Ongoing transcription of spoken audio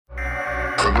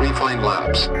Refine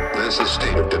Labs. This is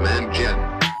State of Demand Gen.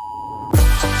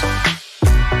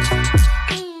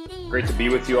 Great to be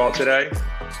with you all today.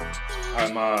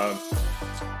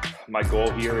 My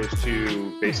goal here is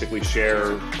to basically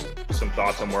share some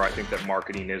thoughts on where I think that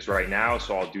marketing is right now.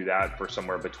 So I'll do that for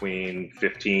somewhere between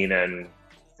 15 and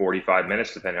 45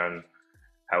 minutes, depending on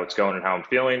how it's going and how I'm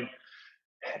feeling.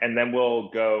 And then we'll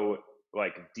go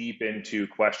deep into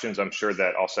questions. I'm sure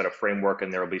that I'll set a framework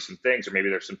and there will be some things, or maybe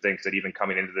there's some things that even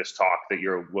coming into this talk that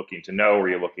you're looking to know or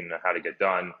you're looking at how to get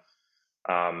done.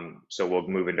 So we'll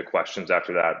move into questions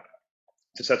after that.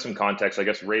 To set some context, I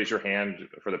guess raise your hand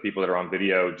for the people that are on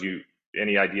video. Do you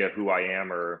any idea who I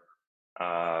am or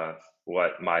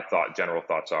what my general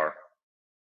thoughts are?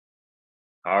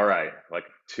 All right, like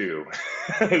 2,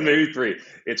 maybe 3.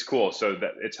 It's cool. So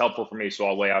that it's helpful for me. So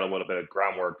I'll lay out a little bit of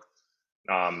groundwork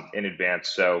in advance.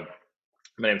 So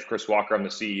my name is Chris Walker. I'm the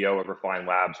CEO of Refine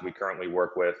Labs. We currently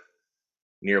work with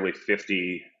nearly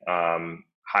 50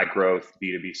 high growth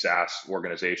B2B SaaS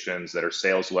organizations that are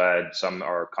sales led. Some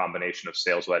are a combination of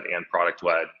sales led and product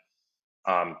led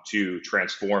to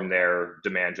transform their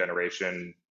demand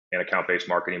generation and account based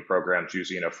marketing programs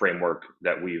using a framework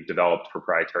that we've developed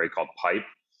proprietary called Pipe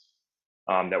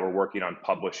that we're working on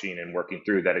publishing and working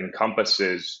through that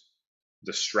encompasses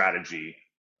the strategy.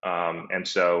 And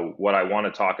so what I want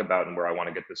to talk about and where I want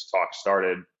to get this talk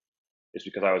started is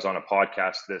because I was on a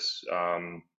podcast this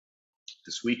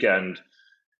weekend.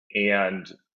 And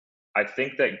I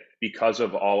think that because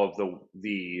of all of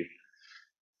the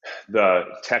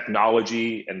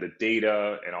technology and the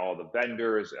data and all the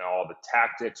vendors and all the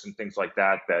tactics and things like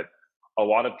that, that a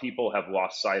lot of people have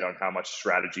lost sight on how much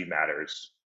strategy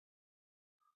matters.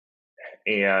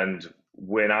 And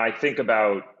when I think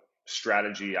about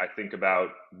strategy, I think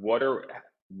about what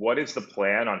is the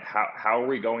plan on how are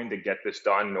we going to get this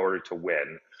done in order to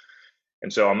win?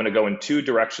 And so I'm going to go in 2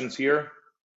 directions here.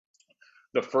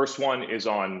 The first one is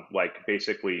on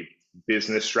basically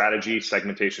business strategy,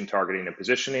 segmentation, targeting, and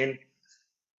positioning.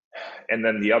 And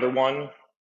then the other one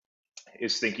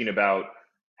is thinking about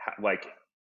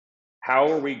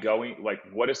how are we going,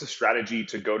 what is the strategy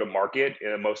to go to market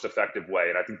in the most effective way?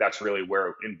 And I think that's really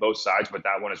where in both sides, but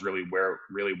that one is really where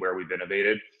we've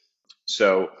innovated.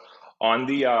 So on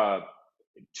the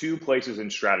 2 places in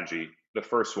strategy, the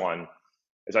first one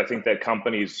is I think that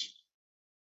companies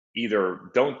either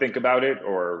don't think about it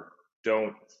or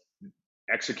don't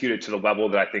execute it to the level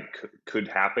that I think could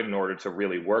happen in order to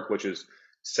really work, which is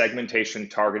segmentation,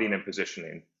 targeting, and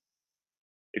positioning.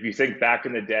 If you think back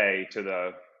in the day to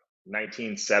the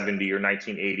 1970 or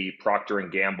 1980 Procter &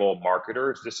 Gamble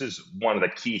marketers, this is one of the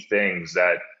key things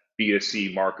that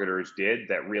B2C marketers did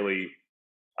that really,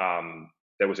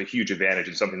 that was a huge advantage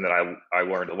and something that I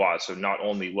learned a lot. So not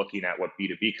only looking at what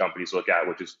B2B companies look at,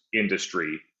 which is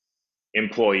industry,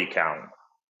 employee count,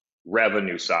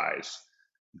 revenue size,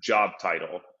 job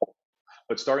title,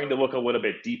 but starting to look a little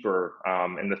bit deeper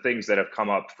and the things that have come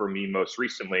up for me most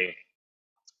recently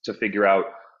to figure out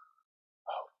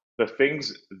the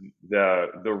things,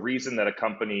 the reason that a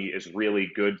company is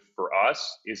really good for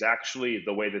us is actually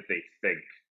the way that they think.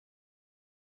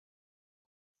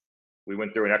 We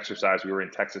went through an exercise. We were in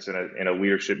Texas in a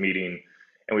leadership meeting,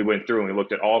 and we went through and we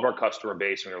looked at all of our customer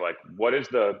base, and we were like, what is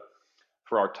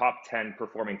for our top 10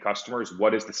 performing customers,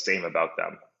 what is the same about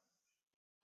them?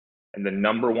 And the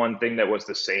number one thing that was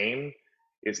the same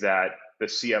is that the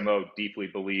CMO deeply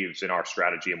believes in our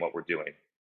strategy and what we're doing.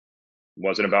 It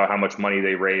wasn't about how much money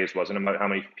they raised, wasn't about how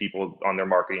many people on their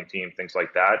marketing team, things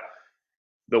like that.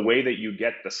 The way that you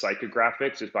get the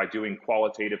psychographics is by doing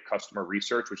qualitative customer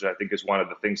research, which I think is one of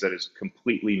the things that is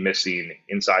completely missing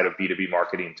inside of B2B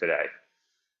marketing today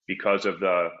because of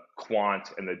the quant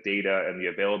and the data and the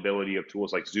availability of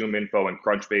tools like ZoomInfo and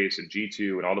Crunchbase and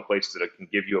G2 and all the places that can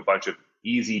give you a bunch of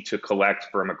easy to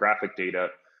collect firmographic data,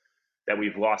 that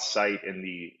we've lost sight in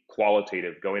the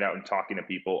qualitative, going out and talking to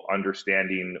people,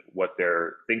 understanding what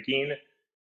they're thinking,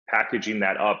 packaging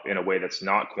that up in a way that's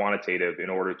not quantitative in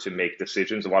order to make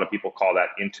decisions. A lot of people call that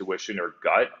intuition or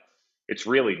gut. It's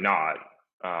really not.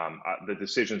 The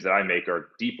decisions that I make are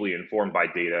deeply informed by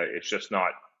data. It's just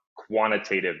not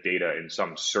quantitative data in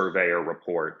some survey or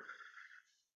report.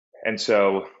 And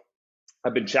so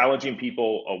I've been challenging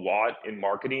people a lot in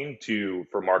marketing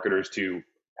for marketers to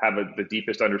have the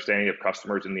deepest understanding of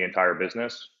customers in the entire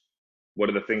business. What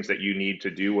are the things that you need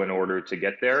to do in order to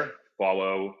get there?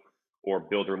 Follow or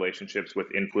build relationships with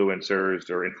influencers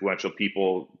or influential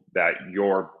people that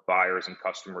your buyers and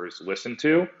customers listen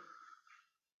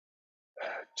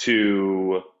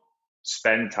to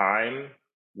spend time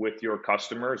with your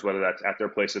customers, whether that's at their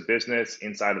place of business,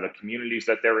 inside of the communities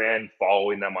that they're in,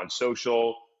 following them on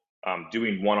social,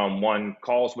 doing one-on-one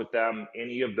calls with them,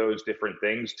 any of those different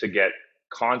things to get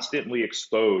constantly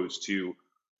exposed to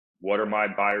what are my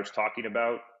buyers talking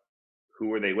about,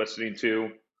 who are they listening to,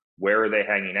 where are they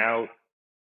hanging out,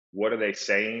 what are they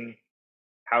saying,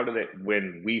 how do they,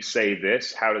 when we say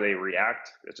this, how do they react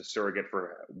as a surrogate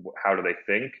for how do they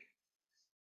think.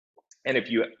 And if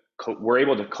you were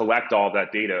able to collect all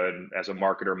that data, and as a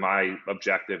marketer, my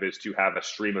objective is to have a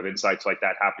stream of insights like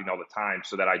that happening all the time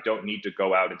so that I don't need to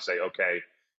go out and say, okay,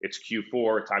 it's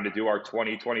Q4, time to do our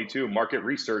 2022 market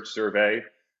research survey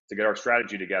to get our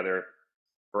strategy together.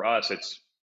 For us, it's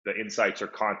the insights are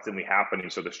constantly happening,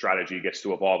 so the strategy gets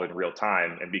to evolve in real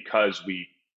time. And because we,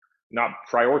 not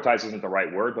prioritize isn't the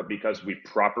right word, but because we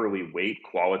properly weight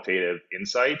qualitative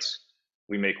insights,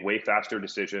 we make way faster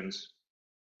decisions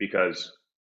because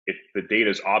if the data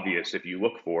is obvious, if you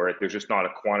look for it, there's just not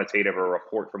a quantitative or a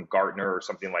report from Gartner or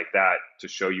something like that to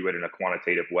show you it in a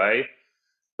quantitative way.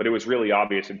 But it was really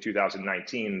obvious in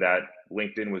 2019 that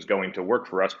LinkedIn was going to work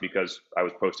for us because I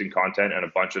was posting content and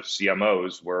a bunch of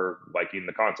CMOs were liking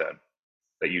the content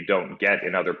that you don't get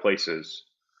in other places.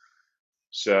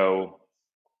 So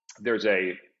there's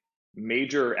a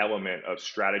major element of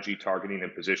strategy, targeting,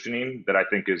 and positioning that I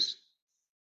think is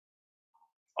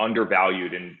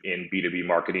undervalued in B2B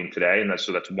marketing today. And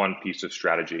that's one piece of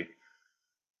strategy.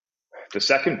 The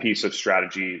second piece of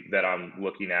strategy that I'm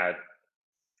looking at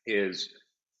is,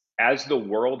 as the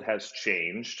world has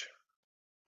changed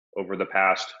over the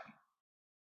past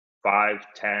 5,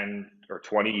 10, or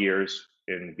 20 years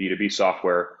in B2B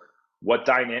software, what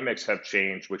dynamics have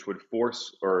changed which would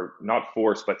force, or not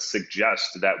force, but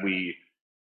suggest that we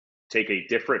take a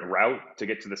different route to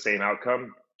get to the same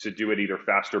outcome, to do it either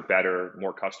faster, better,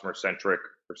 more customer centric,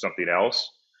 or something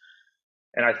else.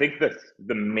 And I think that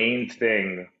the main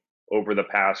thing over the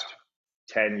past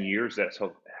 10 years that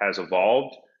has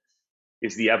evolved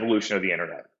is the evolution of the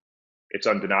internet. It's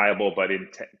undeniable, but in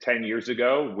 10 years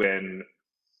ago, when,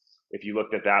 if you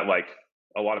looked at that, like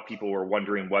a lot of people were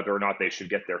wondering whether or not they should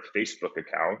get their Facebook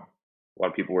account.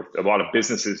 A lot of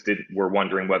businesses were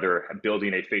wondering whether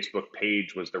building a Facebook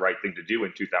page was the right thing to do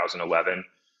in 2011.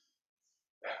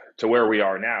 To where we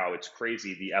are now, it's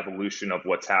crazy the evolution of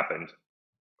what's happened.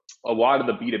 A lot of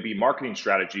the B2B marketing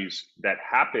strategies that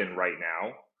happen right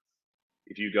now,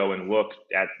 if you go and look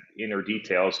at inner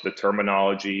details, the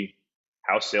terminology,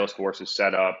 how Salesforce is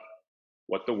set up,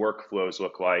 what the workflows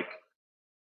look like,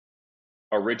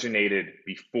 originated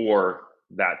before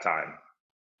that time.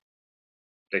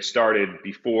 They started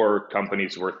before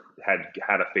companies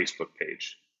had a Facebook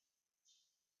page.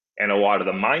 And a lot of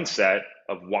the mindset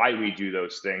of why we do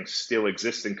those things still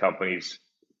exists in companies,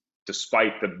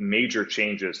 despite the major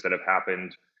changes that have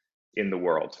happened in the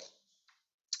world.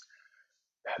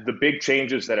 The big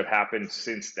changes that have happened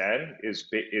since then is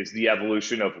the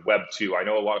evolution of Web 2. I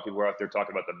know a lot of people are out there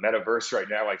talking about the metaverse right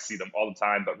now. I see them all the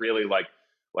time, but really like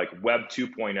Web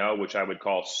 2.0, which I would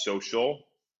call social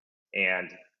and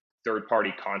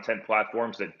third-party content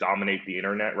platforms that dominate the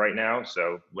internet right now.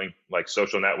 So like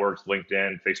social networks,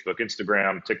 LinkedIn, Facebook,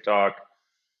 Instagram, TikTok,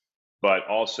 but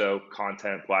also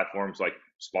content platforms like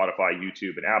Spotify,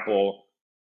 YouTube, and Apple.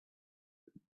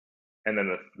 And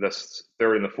then the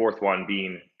third and the fourth one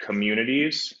being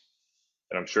communities.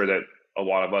 And I'm sure that a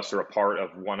lot of us are a part of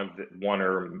one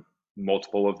or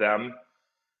multiple of them.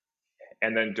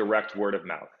 And then direct word of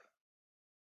mouth.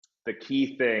 The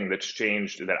key thing that's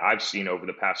changed that I've seen over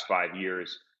the past 5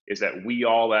 years is that we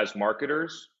all, as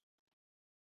marketers,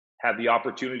 have the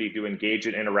opportunity to engage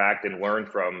and interact and learn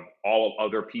from all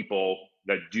other people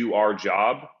that do our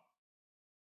job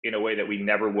in a way that we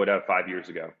never would have 5 years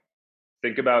ago.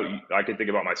 I can think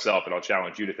about myself, and I'll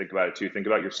challenge you to think about it too. Think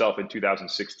about yourself in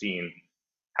 2016,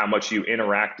 how much you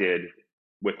interacted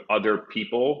with other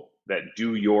people that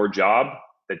do your job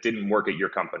that didn't work at your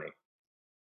company.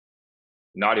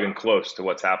 Not even close to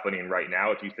what's happening right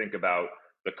now. If you think about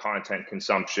the content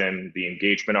consumption, the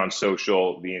engagement on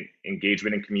social, the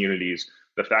engagement in communities,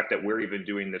 the fact that we're even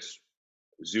doing this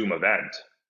Zoom event,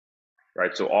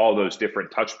 right? So all those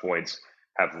different touch points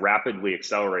have rapidly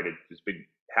accelerated. It's been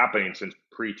happening since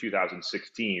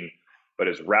pre-2016, but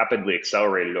has rapidly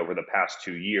accelerated over the past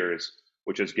 2 years,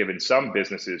 which has given some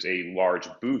businesses a large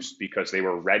boost because they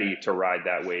were ready to ride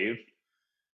that wave,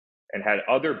 and had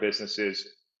other businesses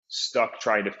stuck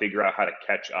trying to figure out how to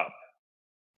catch up.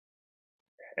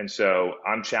 And so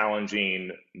I'm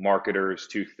challenging marketers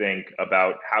to think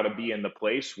about how to be in the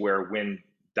place where, when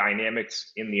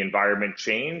dynamics in the environment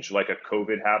change, like a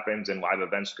COVID happens and live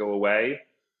events go away,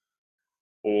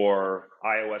 or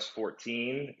iOS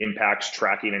 14 impacts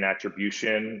tracking and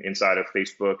attribution inside of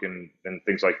Facebook and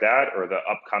things like that, or the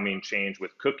upcoming change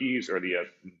with cookies, or the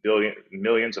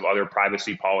millions of other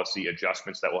privacy policy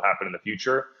adjustments that will happen in the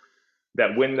future,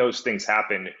 that when those things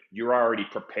happen, you're already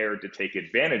prepared to take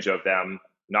advantage of them,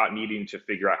 not needing to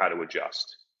figure out how to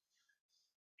adjust.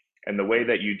 And the way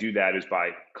that you do that is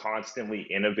by constantly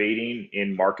innovating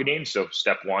in marketing. So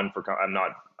step one,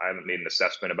 I haven't made an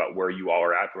assessment about where you all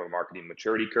are at from a marketing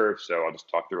maturity curve, so I'll just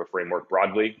talk through a framework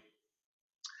broadly.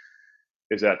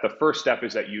 Is that the first step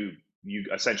is that you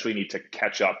essentially need to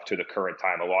catch up to the current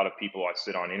time. A lot of people, I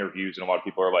sit on interviews and a lot of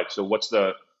people are like, so what's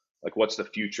the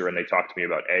future? And they talk to me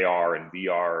about AR and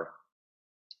VR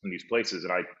in these places.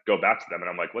 And I go back to them and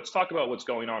I'm like, let's talk about what's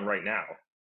going on right now.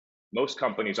 Most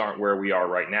companies aren't where we are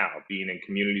right now, being in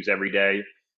communities every day,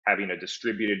 having a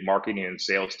distributed marketing and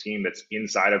sales team that's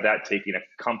inside of that, taking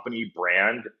a company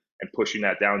brand and pushing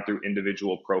that down through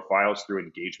individual profiles, through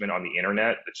engagement on the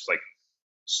internet. That's just like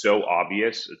so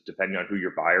obvious, depending on who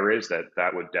your buyer is,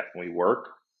 that would definitely work.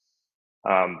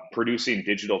 Producing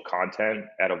digital content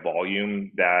at a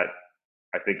volume that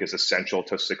I think is essential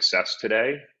to success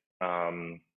today.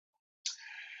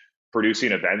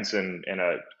 Producing events in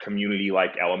a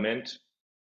community-like element.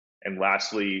 And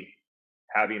lastly,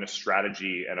 having a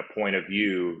strategy and a point of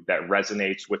view that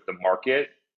resonates with the market,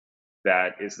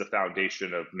 that is the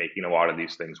foundation of making a lot of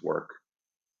these things work.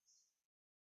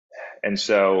 And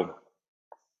so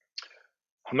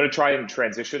I'm going to try and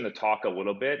transition the talk a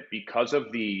little bit because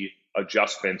of the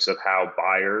adjustments of how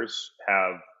buyers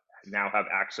now have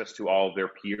access to all of their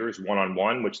peers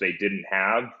one-on-one, which they didn't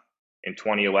have in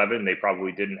 2011. They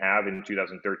probably didn't have in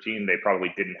 2013. They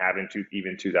probably didn't have in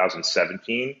even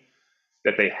 2017,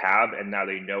 that they have, and now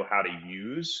they know how to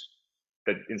use.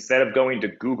 That instead of going to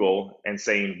Google and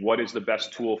saying, what is the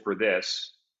best tool for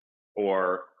this?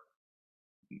 Or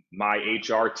my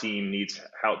HR team needs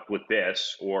help with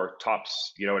this, or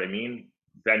tops, you know what I mean?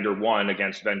 Vendor one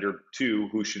against vendor two,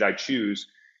 who should I choose?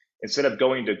 Instead of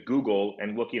going to Google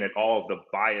and looking at all of the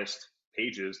biased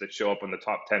pages that show up in the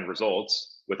top 10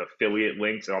 results with affiliate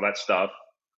links and all that stuff,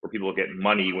 where people will get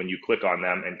money when you click on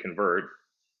them and convert,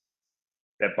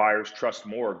 that buyers trust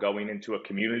more going into a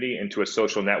community, into a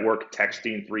social network,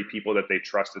 texting 3 people that they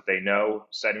trust, that they know,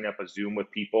 setting up a Zoom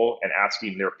with people and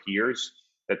asking their peers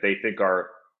that they think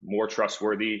are more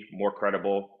trustworthy, more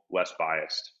credible, less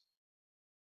biased.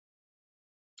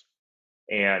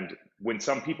 And when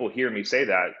some people hear me say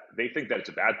that, they think that it's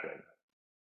a bad thing.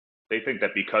 They think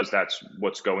that because that's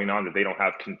what's going on, that they don't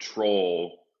have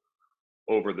control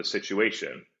over the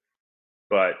situation.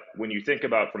 But when you think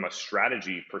about from a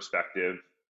strategy perspective,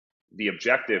 the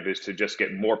objective is to just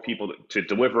get more people to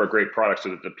deliver a great product, so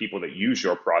that the people that use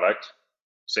your product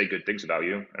say good things about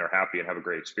you and are happy and have a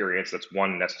great experience. That's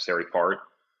one necessary part.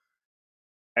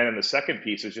 And then the second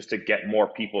piece is just to get more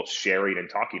people sharing and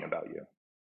talking about you,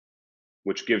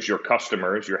 which gives your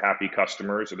customers, your happy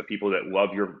customers, or the people that love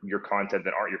your content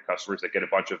that aren't your customers, that get a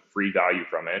bunch of free value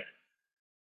from it,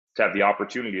 to have the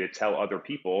opportunity to tell other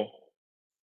people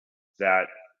that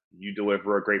you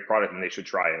deliver a great product and they should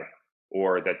try it,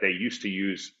 or that they used to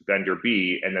use vendor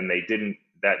B and then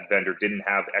that vendor didn't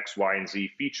have X, Y, and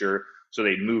Z feature, so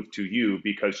they moved to you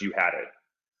because you had it,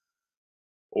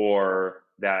 or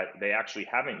that they actually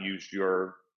haven't used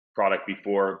your product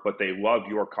before, but they love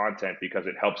your content because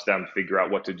it helps them figure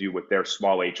out what to do with their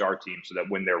small HR team, so that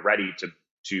when they're ready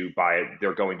to buy it,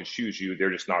 they're going to choose you.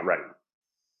 They're just not ready.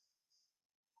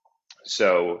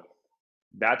 So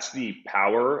that's the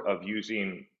power of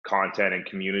using content and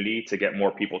community to get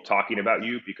more people talking about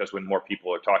you, because when more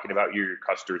people are talking about you, your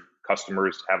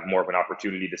customers have more of an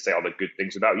opportunity to say all the good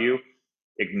things about you,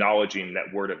 acknowledging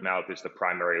that word of mouth is the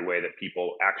primary way that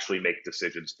people actually make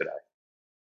decisions today.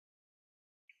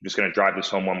 I'm just going to drive this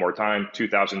home one more time.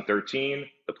 2013,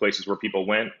 the places where people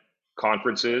went: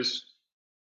 conferences,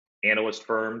 analyst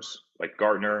firms like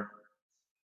Gartner,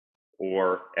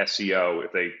 or SEO,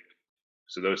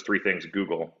 so those 3 things,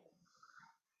 Google.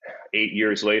 8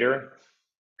 years later,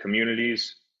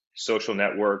 communities, social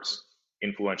networks,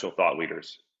 influential thought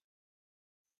leaders,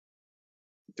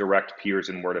 direct peers,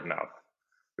 and word of mouth.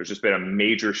 There's just been a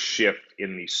major shift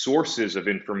in the sources of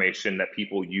information that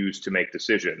people use to make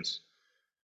decisions.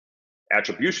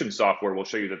 Attribution software will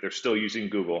show you that they're still using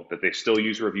Google, that they still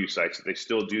use review sites, that they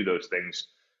still do those things.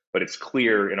 But it's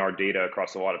clear in our data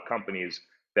across a lot of companies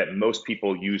that most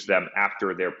people use them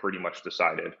after they're pretty much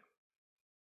decided.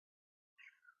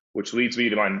 Which leads me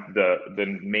to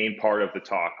the main part of the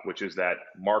talk, which is that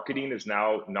marketing is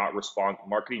now not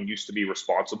marketing used to be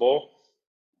responsible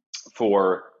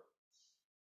for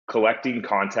collecting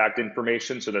contact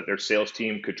information so that their sales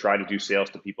team could try to do sales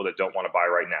to people that don't want to buy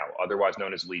right now, otherwise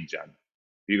known as lead gen.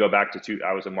 If you go back to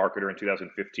I was a marketer in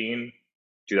 2015,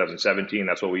 2017,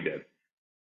 that's what we did.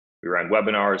 We ran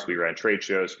webinars, we ran trade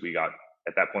shows, we got,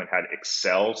 at that point, had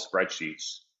Excel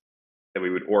spreadsheets that we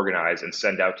would organize and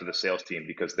send out to the sales team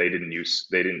because they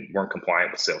weren't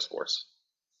compliant with Salesforce.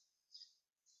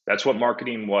 That's what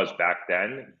marketing was back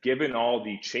then. Given all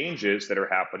the changes that are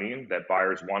happening, that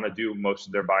buyers want to do most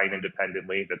of their buying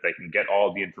independently, that they can get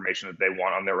all the information that they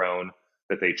want on their own,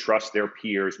 that they trust their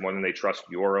peers more than they trust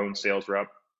your own sales rep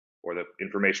or the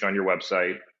information on your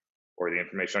website or the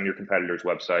information on your competitor's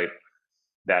website,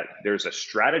 that there's a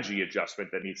strategy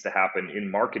adjustment that needs to happen in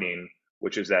marketing,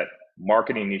 which is that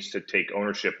marketing needs to take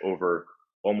ownership over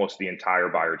almost the entire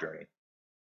buyer journey.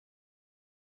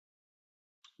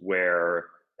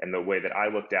 And the way that I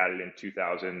looked at it in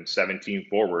 2017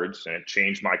 forwards, and it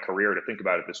changed my career to think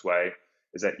about it this way,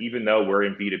 is that even though we're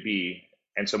in B2B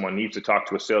and someone needs to talk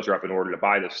to a sales rep in order to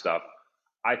buy this stuff,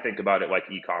 I think about it like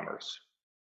e-commerce,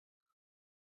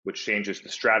 which changes the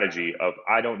strategy of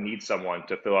I don't need someone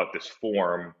to fill out this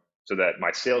form so that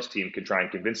my sales team can try and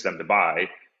convince them to buy.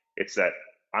 It's that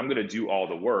I'm going to do all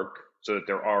the work so that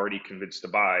they're already convinced to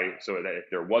buy, so that if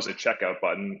there was a checkout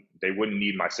button, they wouldn't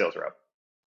need my sales rep.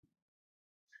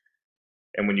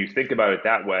 And when you think about it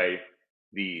that way,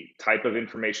 the type of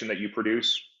information that you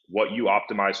produce, what you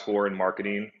optimize for in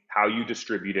marketing, how you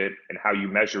distribute it, and how you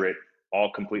measure it all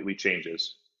completely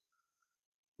changes.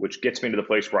 Which gets me to the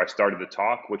place where I started the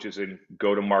talk, which is in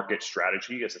go-to-market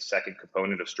strategy as a second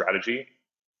component of strategy.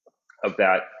 Of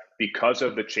that, because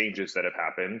of the changes that have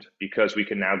happened, because we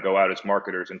can now go out as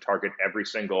marketers and target every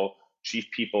single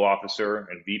chief people officer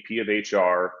and VP of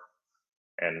HR,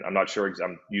 and I'm not sure,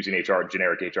 I'm using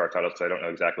generic HR titles because I don't know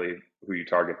exactly who you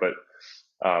target, but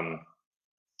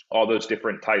all those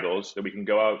different titles that we can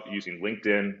go out using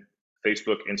LinkedIn,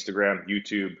 Facebook, Instagram,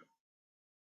 YouTube,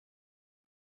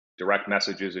 direct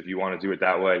messages if you want to do it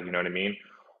that way, you know what I mean?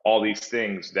 All these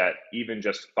things that even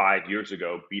just 5 years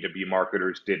ago, B2B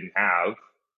marketers didn't have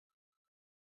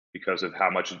because of how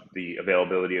much the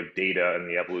availability of data and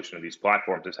the evolution of these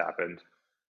platforms has happened,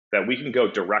 that we can go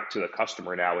direct to the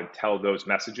customer now and tell those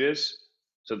messages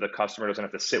so the customer doesn't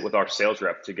have to sit with our sales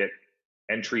rep to get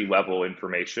entry-level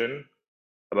information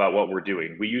about what we're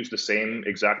doing. We use the same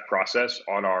exact process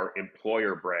on our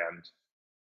employer brand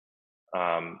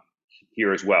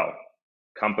here as well.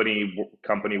 Company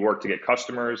work to get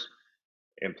customers,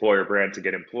 employer brand to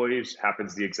get employees,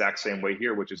 happens the exact same way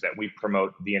here, which is that we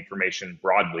promote the information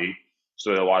broadly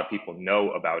so that a lot of people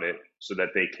know about it, so that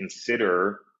they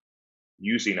consider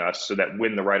using us, so that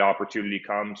when the right opportunity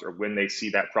comes or when they see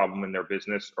that problem in their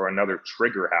business or another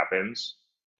trigger happens,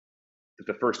 that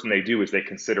the first thing they do is they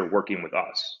consider working with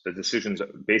us. The decision's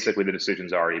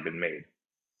already been made.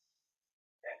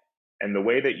 And the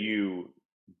way that you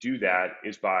do that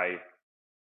is by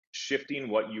shifting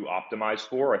what you optimize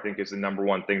for. I think is the number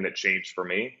one thing that changed for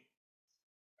me,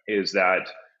 is that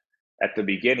at the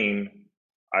beginning,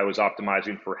 I was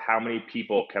optimizing for how many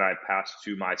people can I pass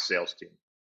to my sales team.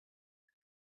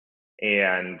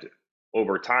 And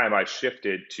over time, I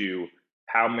shifted to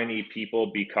how many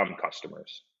people become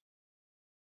customers.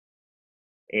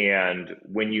 And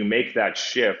when you make that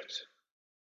shift,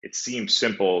 it seems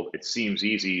simple, it seems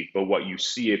easy, but what you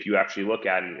see if you actually look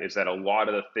at it is that a lot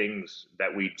of the things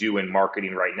that we do in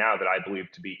marketing right now that I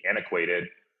believe to be antiquated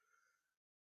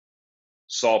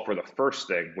solve for the first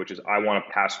thing, which is I want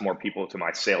to pass more people to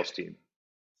my sales team,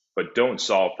 but don't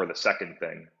solve for the second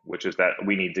thing, which is that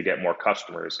we need to get more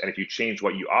customers. And if you change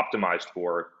what you optimized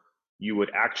for, you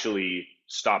would actually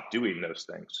stop doing those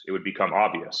things. It would become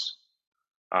obvious.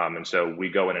 And so we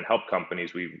go in and help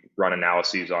companies. We run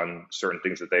analyses on certain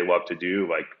things that they love to do,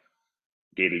 like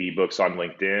gated ebooks on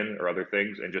LinkedIn or other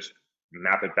things, and just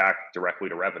map it back directly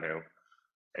to revenue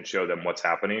and show them what's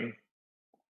happening.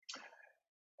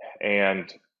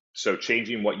 And so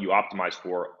changing what you optimize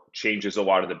for changes a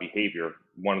lot of the behavior.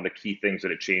 One of the key things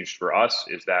that it changed for us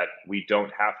is that we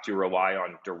don't have to rely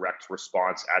on direct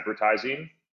response advertising,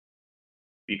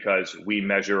 because we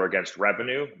measure against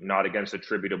revenue, not against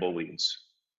attributable leads.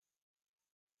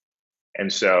 And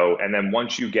then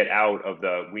once you get out of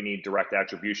we need direct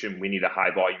attribution, we need a high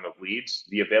volume of leads,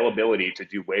 the availability to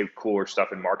do way cooler stuff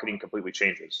in marketing completely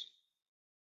changes.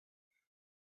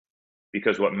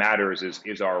 Because what matters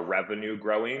is our revenue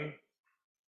growing?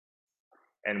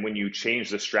 And when you change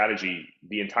the strategy,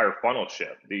 the entire funnel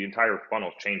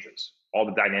changes. All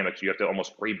the dynamics, you have to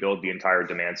almost rebuild the entire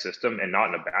demand system, and not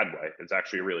in a bad way. It's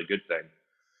actually a really good thing.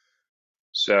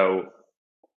 So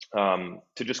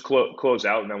to just close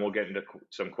out, and then we'll get into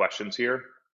some questions here.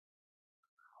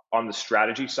 On the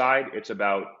strategy side, it's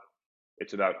about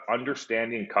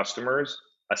understanding customers,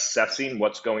 assessing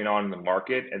what's going on in the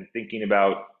market, and thinking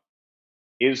about,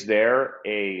 is there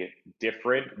a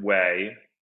different way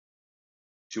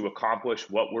to accomplish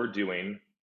what we're doing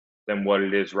than what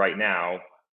it is right now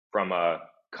from a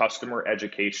customer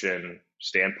education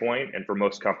standpoint? And for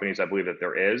most companies, I believe that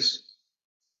there is.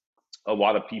 A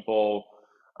lot of people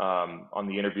on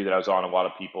the interview that I was on, a lot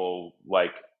of people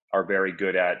are very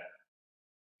good at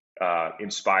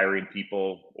inspiring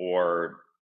people, or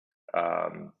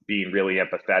being really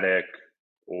empathetic,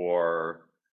 or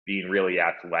being really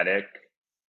athletic.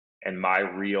 And my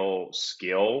real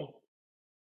skill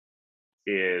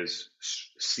is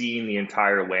seeing the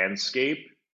entire landscape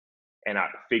and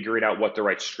figuring out what the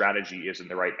right strategy is and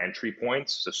the right entry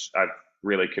points. So I've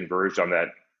really converged on that.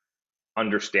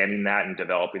 Understanding that and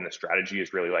developing the strategy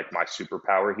is really like my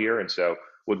superpower here. And so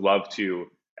would love to,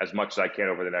 as much as I can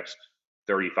over the next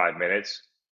 35 minutes,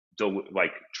 to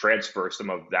transfer some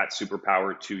of that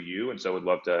superpower to you. And so would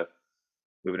love to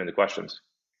move it into questions.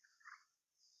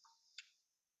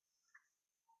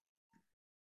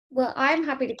 Well, I'm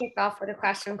happy to kick off with a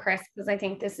question, Chris, because I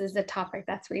think this is a topic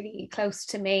that's really close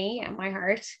to me and my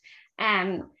heart.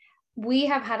 We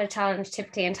have had a challenge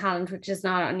typically in talent, which is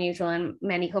not unusual in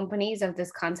many companies, of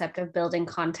this concept of building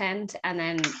content and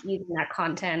then using that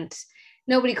content.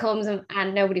 Nobody comes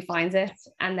and nobody finds it.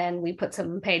 And then we put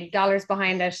some paid dollars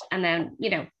behind it. And then,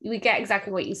 we get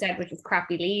exactly what you said, which is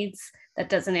crappy leads that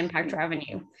doesn't impact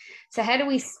revenue. So how do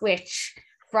we switch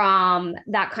from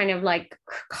that kind of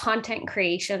content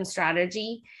creation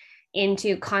strategy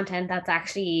into content that's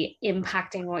actually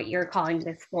impacting what you're calling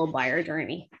this full buyer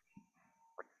journey?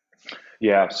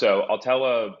 Yeah, so I'll tell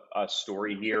a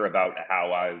story here about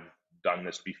how I've done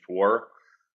this before.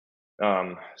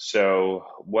 So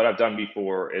what I've done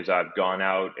before is I've gone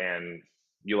out, and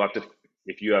you'll have to,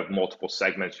 if you have multiple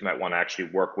segments, you might want to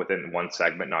actually work within one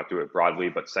segment, not do it broadly,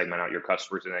 but segment out your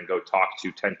customers, and then go talk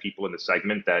to 10 people in the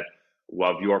segment that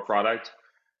love your product,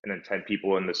 and then 10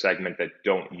 people in the segment that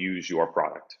don't use your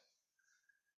product.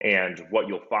 And what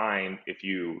you'll find, if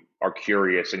you are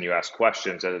curious and you ask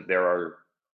questions, is that there are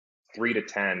 3 to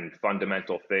 10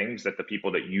 fundamental things that the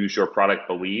people that use your product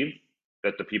believe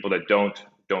that the people that don't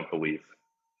believe.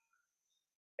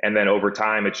 And then over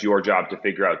time, it's your job to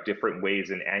figure out different ways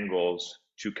and angles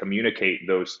to communicate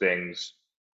those things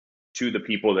to the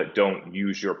people that don't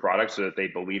use your product so that they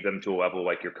believe them to a level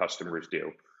like your customers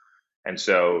do. And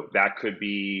so that could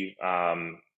be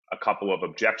a couple of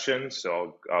objections.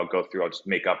 So I'll go through, I'll just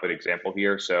make up an example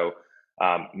here. So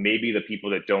maybe the people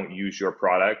that don't use your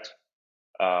product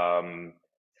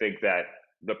think that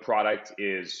the product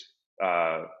is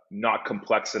not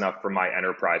complex enough for my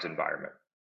enterprise environment.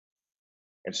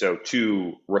 And so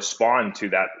to respond to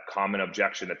that common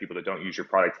objection that people that don't use your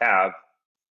product have,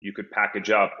 you could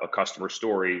package up a customer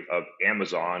story of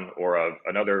Amazon or of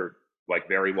another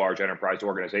very large enterprise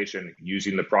organization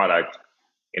using the product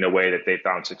in a way that they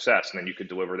found success. And then you could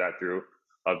deliver that through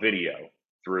a video,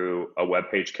 through a web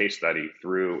page case study,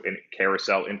 through a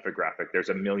carousel infographic. There's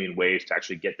a million ways to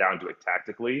actually get down to it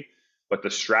tactically. But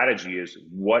the strategy is,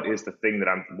 what is the thing that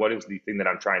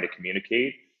I'm trying to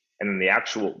communicate? And then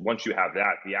once you have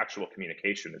that, the actual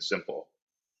communication is simple.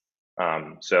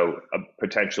 So a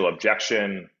potential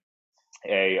objection,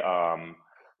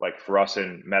 for us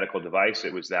in medical device,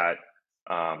 it was that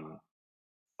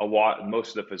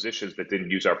most of the physicians that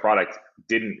didn't use our product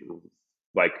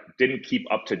didn't keep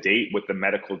up to date with the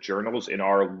medical journals in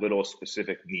our little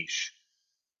specific niche.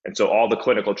 And so all the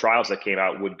clinical trials that came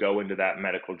out would go into that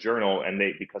medical journal, and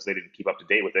because they didn't keep up to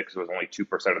date with it, because it was only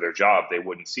 2% of their job, they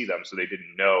wouldn't see them. So they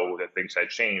didn't know that things had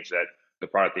changed, that the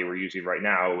product they were using right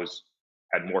now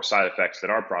had more side effects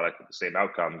than our product with the same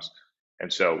outcomes.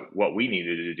 And so what we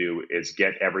needed to do is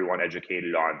get everyone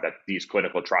educated on that these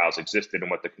clinical trials existed and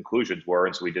what the conclusions were.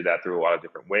 And so we did that through a lot of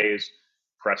different ways,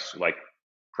 press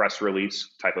release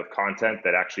type of content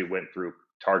that actually went through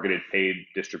targeted paid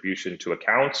distribution to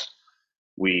accounts.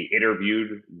 We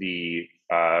interviewed the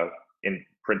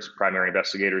primary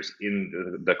investigators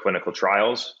in the clinical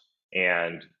trials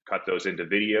and cut those into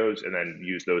videos, and then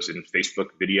used those in Facebook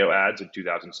video ads in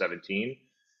 2017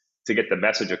 to get the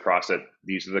message across that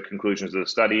these are the conclusions of the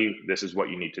study. This is what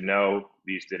you need to know.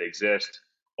 These did exist.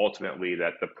 Ultimately,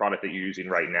 that the product that you're using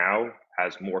right now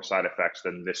has more side effects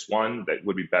than this one that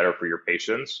would be better for your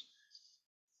patients.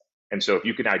 And so if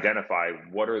you can identify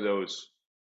what are those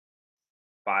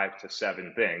 5 to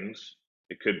 7 things,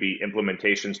 it could be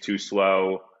implementation's too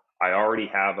slow. I already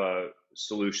have a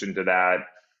solution to that.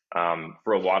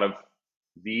 For a lot of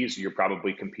these, you're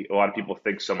probably a lot of people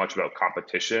think so much about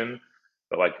competition,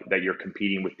 but that you're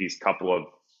competing with these couple of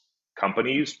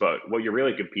companies, but what you're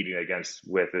really competing against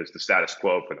with is the status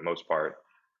quo for the most part.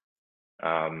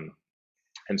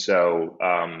 And so,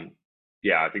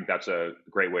 yeah, I think that's a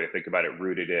great way to think about it,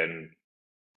 rooted in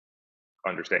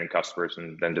understanding customers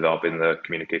and then developing the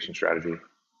communication strategy.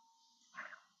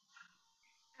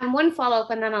 And one follow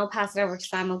up, and then I'll pass it over to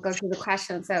Sam. We'll go through the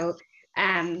questions. So,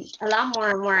 a lot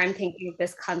more and more, I'm thinking of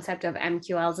this concept of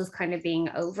MQLs as kind of being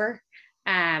over.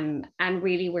 And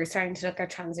really, we're starting to look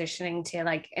at transitioning to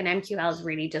like an MQL is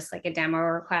really just like a demo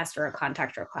request or a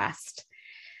contact request.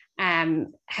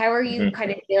 How are you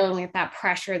kind of dealing with that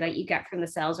pressure that you get from the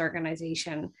sales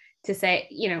organization to say,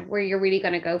 you know, where you're really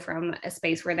going to go from a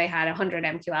space where they had 100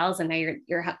 MQLs and now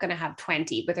you're going to have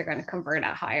 20, but they're going to convert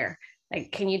at higher?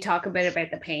 Like, can you talk a bit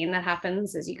about the pain that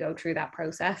happens as you go through that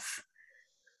process?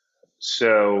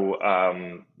 So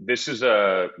this is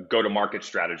a go-to-market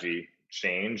strategy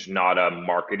change, not a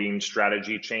marketing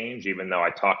strategy change. Even though I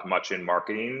talk much in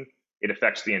marketing, it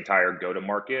affects the entire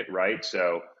go-to-market, right?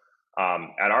 So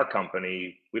at our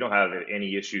company, we don't have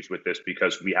any issues with this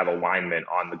because we have alignment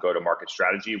on the go-to-market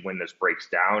strategy. When this breaks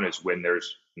down is when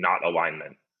there's not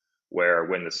alignment, where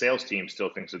when the sales team still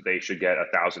thinks that they should get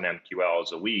 1,000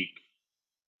 MQLs a week,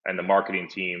 and the marketing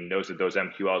team knows that those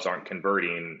MQLs aren't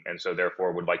converting, and so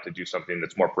therefore would like to do something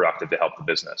that's more productive to help the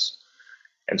business.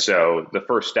 And so the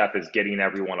first step is getting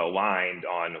everyone aligned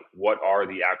on what are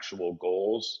the actual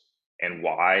goals and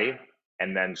why,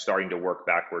 and then starting to work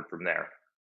backward from there.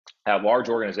 At large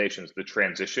organizations, the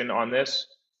transition on this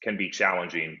can be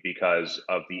challenging because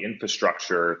of the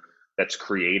infrastructure that's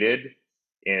created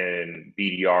in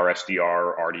BDR,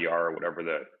 SDR, RDR, whatever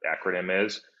the acronym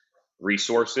is,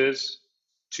 resources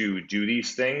to do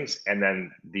these things. And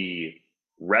then the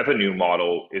revenue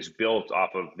model is built off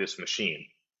of this machine.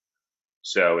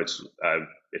 So it's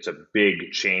a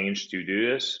big change to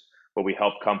do this. What we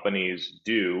help companies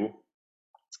do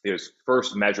is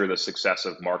first measure the success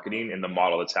of marketing in the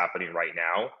model that's happening right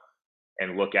now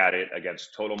and look at it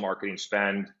against total marketing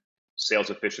spend, sales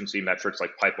efficiency metrics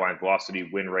like pipeline velocity,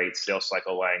 win rate, sales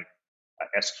cycle length,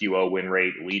 SQO win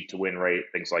rate, lead to win rate,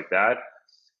 things like that,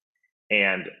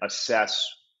 and assess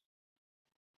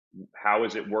how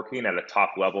is it working at a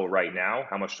top level right now?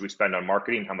 How much do we spend on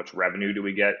marketing? How much revenue do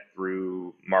we get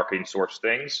through marketing source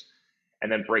things?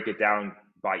 And then break it down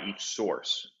by each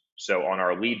source. So on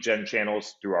our lead gen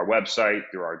channels, through our website,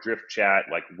 through our Drift chat,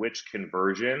 like which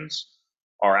conversions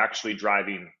are actually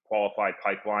driving qualified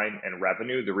pipeline and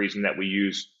revenue. The reason that we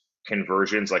use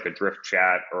conversions like a Drift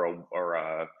chat or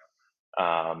a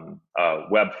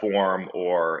web form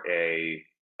or a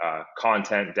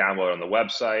content download on the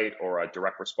website or a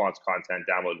direct response content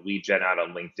download lead gen out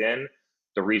on LinkedIn.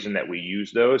 The reason that we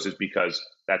use those is because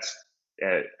that's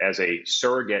as a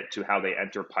surrogate to how they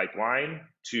enter pipeline,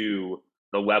 to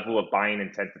the level of buying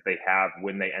intent that they have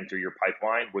when they enter your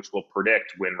pipeline, which will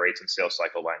predict win rates and sales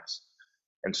cycle lengths.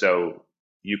 And so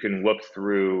you can look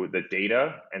through the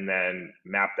data and then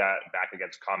map that back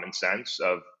against common sense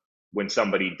of when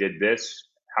somebody did this,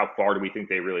 how far do we think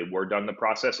they really were done the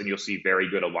process? And you'll see very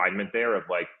good alignment there of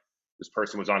like, this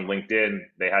person was on LinkedIn,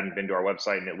 they hadn't been to our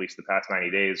website in at least the past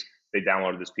 90 days, they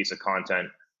downloaded this piece of content,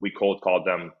 we cold called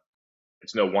them.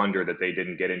 It's no wonder that they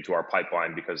didn't get into our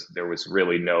pipeline because there was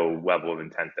really no level of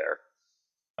intent there.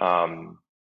 I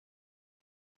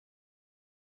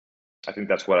think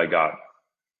that's what I got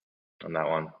on that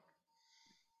one.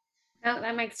 No,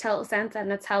 that makes total sense,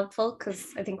 and it's helpful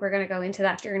because I think we're going to go into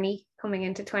that journey coming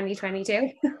into 2022.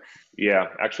 Yeah,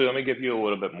 actually, let me give you a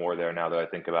little bit more there now that I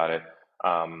think about it.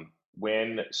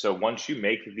 So once you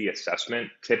make the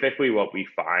assessment, typically what we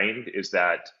find is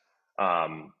that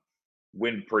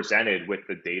when presented with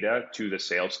the data to the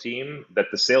sales team, that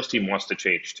the sales team wants to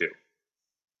change too.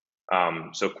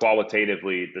 So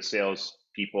qualitatively, the sales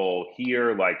people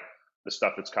hear like the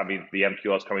stuff that's coming, the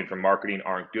MQLs coming from marketing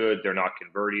aren't good, they're not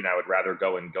converting. I would rather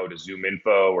go to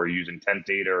ZoomInfo or use intent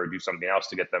data or do something else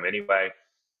to get them anyway.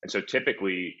 And so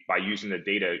typically by using the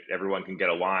data, everyone can get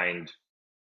aligned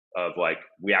of like,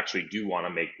 we actually do want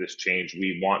to make this change.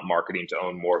 We want marketing to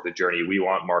own more of the journey. We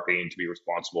want marketing to be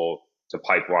responsible to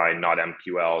pipeline, not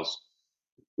MQLs,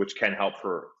 which can help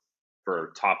for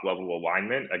top level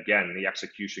alignment. Again, the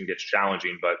execution gets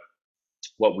challenging, but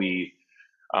what we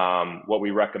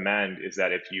recommend is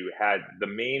that if you had, the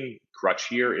main crutch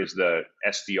here is the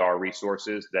SDR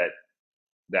resources that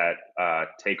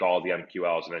take all the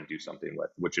MQLs and then do something with,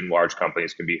 which in large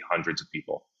companies can be hundreds of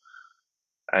people.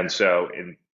 And so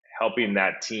in helping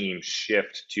that team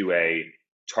shift to a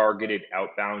targeted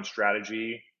outbound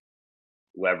strategy,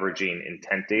 leveraging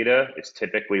intent data is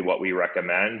typically what we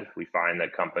recommend. We find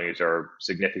that companies are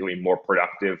significantly more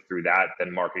productive through that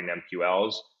than marketing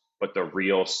MQLs. But the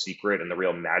real secret and the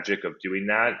real magic of doing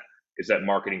that is that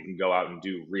marketing can go out and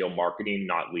do real marketing,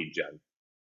 not lead gen.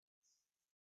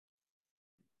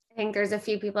 I think there's a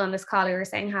few people on this call who are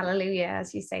saying hallelujah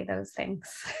as you say those things.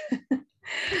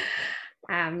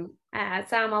 Sam,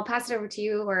 I'll pass it over to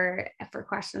you or for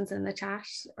questions in the chat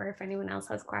or if anyone else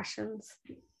has questions.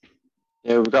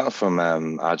 Yeah, we got it from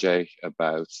Ajay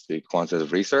about the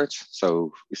quantitative research.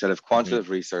 So we said if quantitative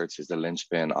research is the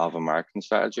linchpin of a marketing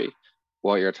strategy,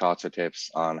 what are your thoughts or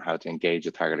tips on how to engage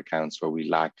with target accounts where we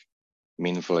lack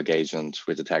meaningful engagement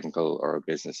with the technical or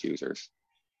business users?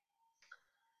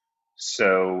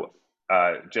 So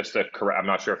just to correct, I'm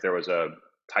not sure if there was a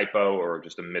typo or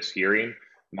just a mishearing.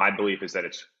 My belief is that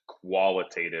it's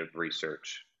qualitative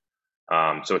research.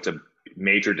 So it's a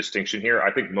major distinction here.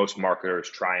 I think most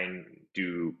marketers try and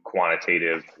do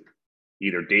quantitative,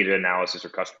 either data analysis or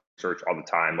customer research all the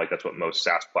time. Like that's what most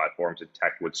SaaS platforms and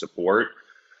tech would support.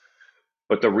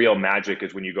 But the real magic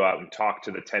is when you go out and talk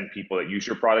to the 10 people that use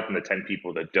your product and the 10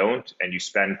 people that don't, and you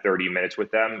spend 30 minutes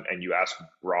with them and you ask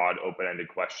broad, open-ended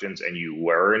questions and you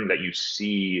learn that you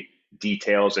see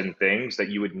details and things that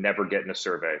you would never get in a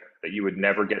survey, that you would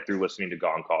never get through listening to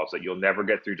gong calls, that you'll never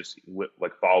get through just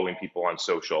like following people on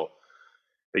social,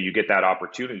 that you get that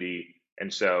opportunity.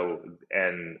 And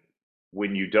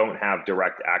when you don't have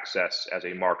direct access as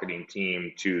a marketing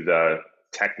team to the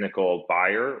technical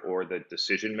buyer or the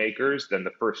decision makers, then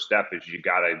the first step is you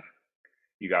gotta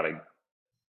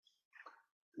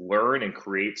learn and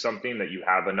create something that you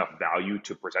have enough value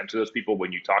to present to those people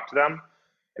when you talk to them,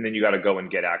 and then you got to go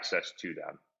and get access to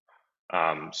them.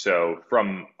 So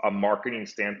from a marketing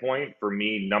standpoint, for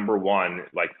me, number one,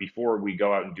 like before we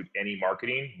go out and do any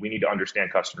marketing, we need to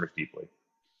understand customers deeply.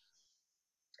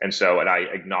 And I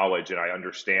acknowledge and I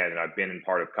understand, and I've been in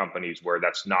part of companies where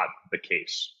that's not the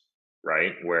case,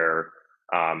 right? Where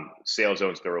sales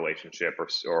owns the relationship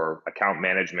or account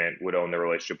management would own the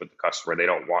relationship with the customer. They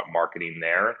don't want marketing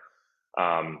there.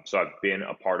 So I've been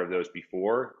a part of those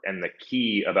before. And the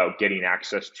key about getting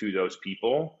access to those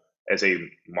people as a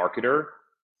marketer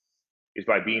is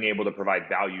by being able to provide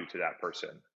value to that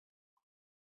person.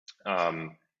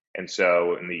 And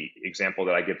so in the example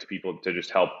that I give to people to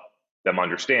just help them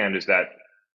understand is that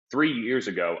 3 years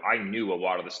ago, I knew a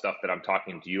lot of the stuff that I'm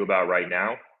talking to you about right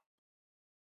now.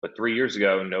 But 3 years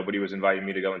ago, nobody was inviting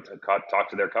me to go and talk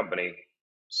to their company.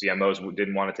 CMOs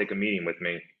didn't want to take a meeting with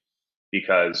me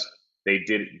because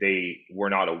they were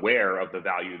not aware of the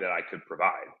value that I could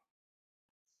provide.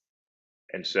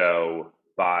 And so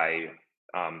by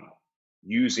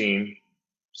using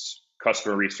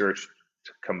customer research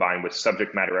combined with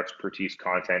subject matter expertise,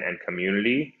 content, and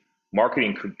community,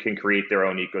 marketing can create their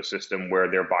own ecosystem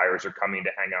where their buyers are coming to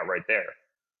hang out right there.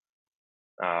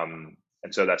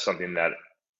 And so that's something that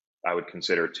I would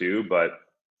consider too. But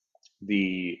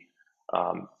the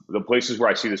places where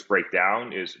I see this break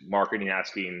down is marketing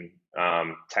asking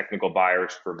technical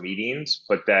buyers for meetings,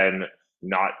 but then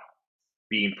not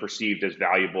being perceived as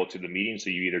valuable to the meeting. So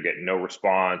you either get no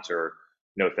response or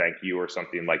no thank you or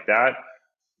something like that.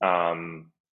 And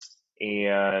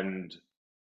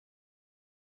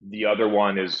the other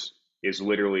one is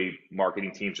literally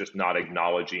marketing teams just not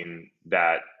acknowledging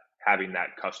that having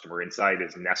that customer insight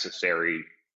is necessary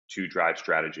to drive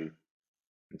strategy.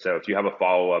 And so if you have a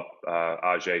follow-up,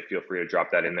 Ajay, feel free to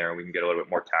drop that in there and we can get a little bit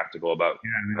more tactical about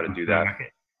how to do that.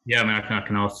 Yeah, I mean, I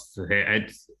can answer here.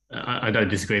 I don't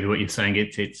disagree with what you're saying.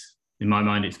 It's in my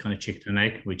mind, it's kind of chicken and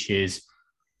egg, which is,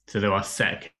 so there are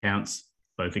set accounts,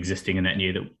 both existing and net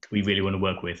new, that we really want to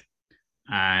work with.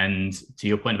 And to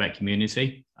your point about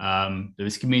community, there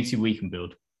is community we can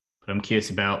build, but I'm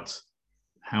curious about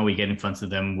how we get in front of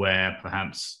them where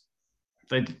perhaps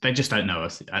they just don't know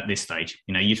us at this stage.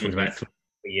 You know, you talked about 3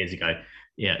 years ago.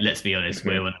 Yeah, let's be honest,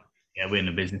 we're in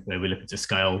a business where we're looking to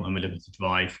scale and we're looking to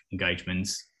drive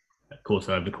engagements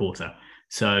quarter over quarter.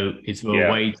 So it's a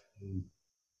way to,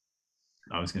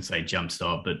 I was going to say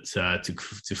jumpstart, but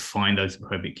to find those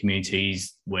appropriate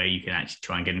communities where you can actually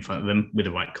try and get in front of them with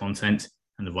the right content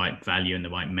and the right value and the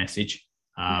right message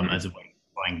as a way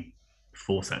to try and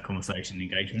force that conversation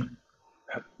and engagement.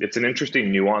 It's an interesting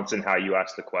nuance in how you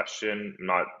ask the question. I'm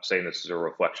not saying this is a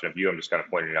reflection of you. I'm just kind of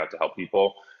pointing it out to help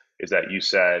people. Is that you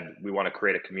said we want to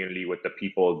create a community with the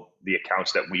people, the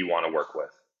accounts that we want to work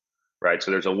with, right?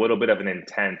 So there's a little bit of an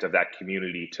intent of that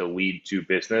community to lead to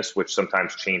business, which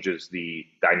sometimes changes the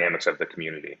dynamics of the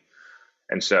community.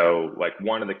 And so like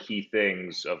one of the key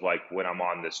things of like when I'm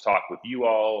on this talk with you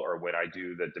all, or when I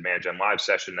do the Demand Gen live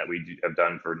session that we have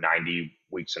done for 90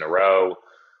 weeks in a row,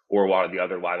 or a lot of the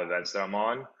other live events that I'm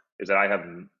on, is that I have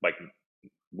like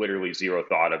literally zero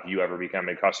thought of you ever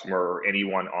becoming a customer or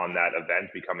anyone on that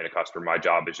event becoming a customer. My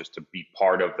job is just to be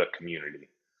part of the community.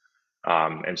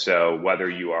 And so whether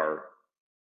you are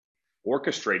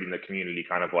orchestrating the community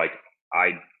kind of like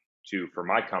I do for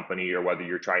my company, or whether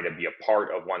you're trying to be a part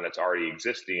of one that's already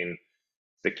existing,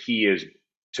 the key is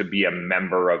to be a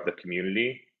member of the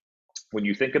community. When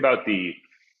you think about the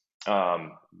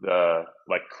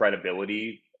like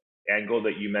credibility angle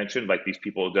that you mentioned, like these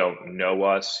people don't know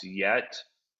us yet,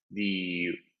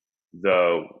 the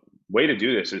way to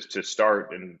do this is to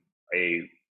start in a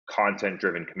content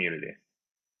driven community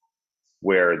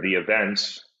where the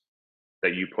events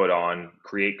that you put on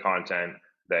create content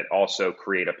that also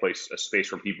create a space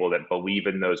for people that believe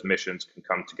in those missions can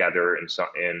come together in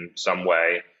some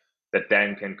way that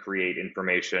then can create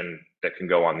information that can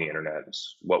go on the internet.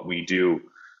 It's what we do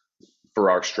for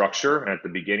our structure. And at the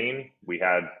beginning, we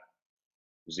had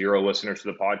 0 listeners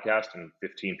to the podcast and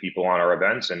 15 people on our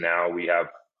events. And now we have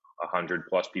 100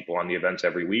 plus people on the events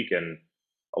every week and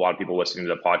a lot of people listening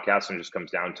to the podcast. And it just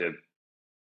comes down to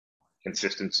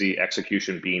consistency,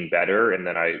 execution being better. And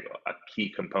then a key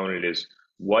component is,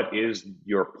 what is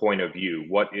your point of view?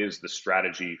 What is the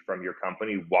strategy from your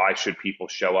company? Why should people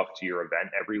show up to your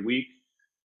event every week?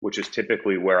 Which is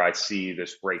typically where I see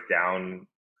this breakdown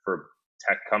for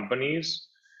tech companies,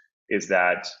 is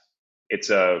that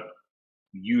it's a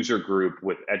user group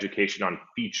with education on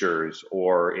features,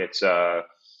 or it's a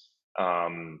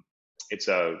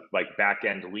like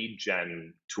back-end lead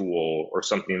gen tool or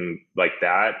something like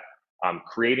that.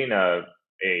 Creating a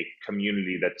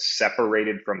community that's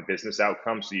separated from business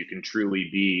outcomes so you can truly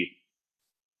be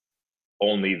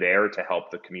only there to help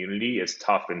the community is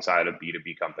tough inside of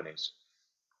B2B companies.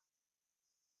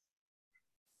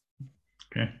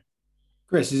 Okay.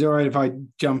 Chris, is it all right if I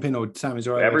jump in, or Sam, is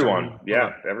it all right? Everyone,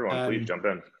 please jump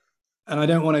in. And I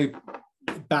don't want to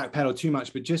backpedal too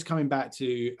much, but just coming back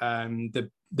to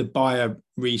the buyer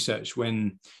research,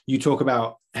 when you talk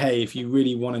about, hey, if you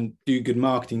really want to do good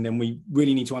marketing, then we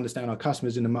really need to understand our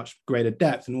customers in a much greater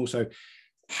depth, and also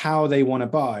how they want to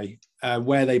buy,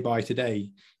 where they buy today.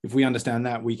 If we understand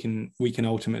that, we can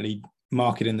ultimately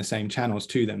market in the same channels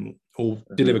to them, or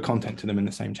deliver content to them in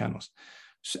the same channels.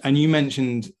 And you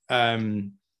mentioned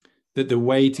that the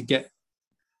way to get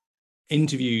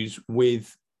interviews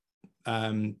with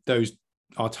those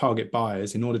our target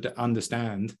buyers in order to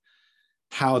understand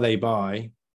how they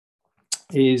buy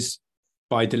is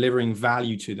by delivering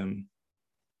value to them.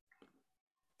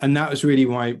 And that was really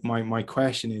my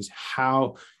question is,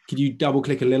 how could you double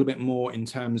click a little bit more in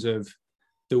terms of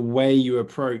the way you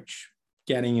approach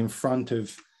getting in front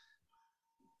of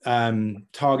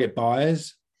target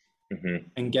buyers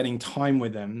and getting time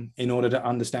with them in order to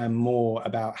understand more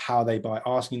about how they buy,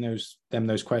 asking them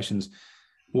those questions.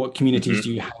 What communities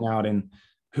do you hang out in?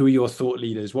 Who are your thought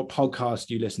leaders? What podcasts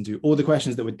do you listen to? All the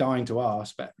questions that we're dying to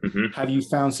ask, but have you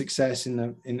found success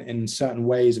in certain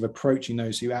ways of approaching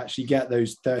those, so you actually get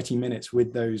those 30 minutes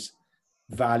with those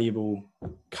valuable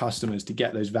customers to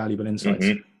get those valuable insights?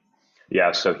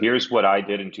 Yeah, so here's what I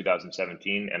did in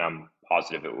 2017, and I'm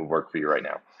positive it will work for you right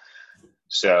now.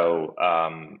 So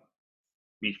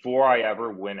before I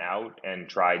ever went out and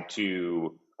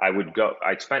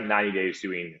I'd spent 90 days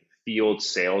doing field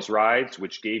sales rides,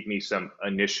 which gave me some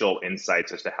initial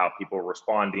insights as to how people were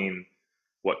responding,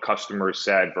 what customers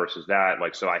said versus that.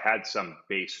 So I had some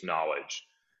base knowledge.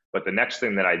 But the next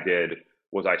thing that I did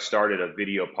was I started a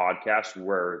video podcast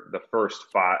where the first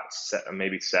 5,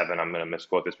 maybe 7, I'm going to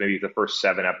misquote this, maybe the first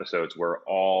 7 episodes were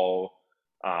all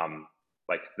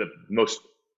like the most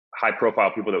high profile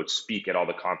people that would speak at all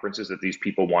the conferences that these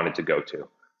people wanted to go to.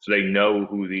 So they know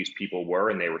who these people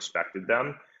were and they respected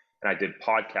them. And I did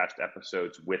podcast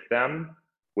episodes with them,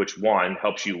 which one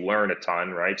helps you learn a ton,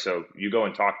 right? So you go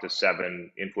and talk to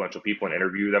 7 influential people and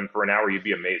interview them for an hour, you'd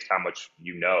be amazed how much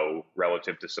you know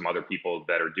relative to some other people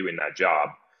that are doing that job.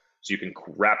 So you can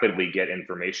rapidly get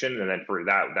information. And then for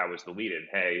that was the lead in.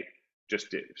 Hey,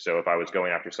 so if I was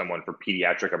going after someone for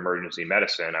pediatric emergency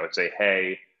medicine, I would say,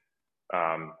 hey,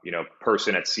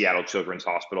 person at Seattle Children's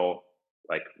Hospital,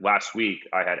 like last week,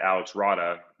 I had Alex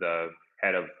Rada, the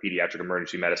head of pediatric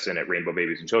emergency medicine at Rainbow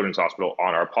Babies and Children's Hospital,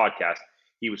 on our podcast.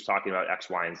 He was talking about X,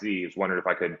 Y, and Z. He was wondering if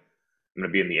I'm going to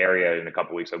be in the area in a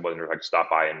couple of weeks. I wondered if I could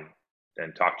stop by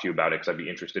and talk to you about it, because I'd be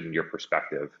interested in your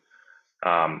perspective.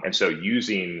 And so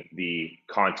using the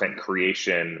content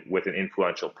creation with an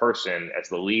influential person as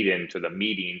the lead in to the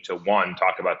meeting to, 1,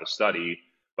 talk about the study,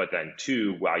 but then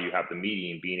 2, while you have the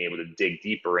meeting, being able to dig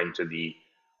deeper into the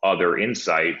other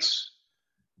insights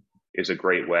is a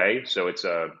great way. So it's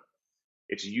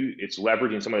it's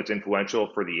leveraging someone that's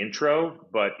influential for the intro,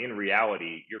 but in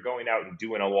reality, you're going out and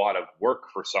doing a lot of work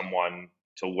for someone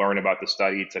to learn about the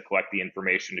study, to collect the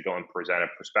information, to go and present a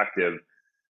perspective.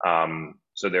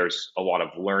 So there's a lot of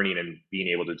learning and being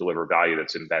able to deliver value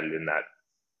that's embedded in that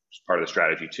part of the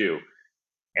strategy too.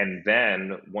 And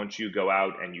then once you go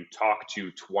out and you talk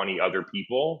to 20 other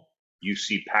people, you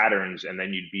see patterns, and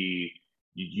then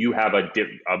you have a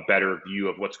better view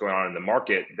of what's going on in the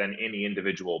market than any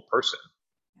individual person.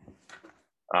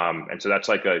 And so that's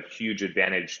like a huge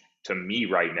advantage to me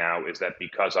right now, is that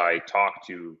because I talk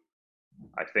to,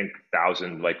 I think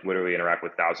literally interact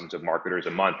with thousands of marketers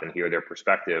a month and hear their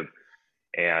perspective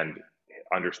and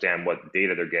understand what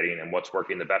data they're getting and what's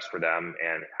working the best for them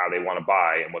and how they want to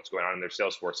buy and what's going on in their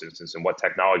Salesforce instance and what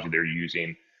technology they're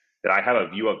using, that I have a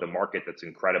view of the market that's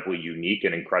incredibly unique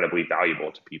and incredibly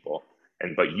valuable to people.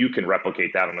 But you can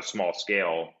replicate that on a small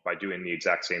scale by doing the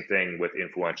exact same thing with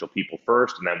influential people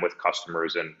first, and then with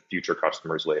customers and future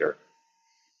customers later.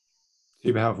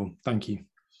 Super helpful. Thank you.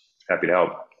 Happy to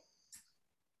help.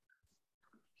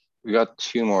 We got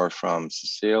two more from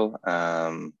Cecile.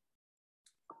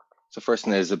 So first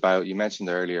one is about, you mentioned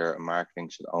earlier, marketing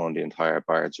should own the entire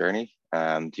buyer journey.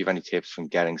 Do you have any tips from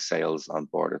getting sales on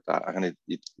board with that?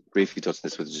 You briefly touched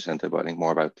this with Jacinta, but I think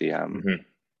more about the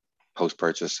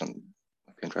post-purchase, and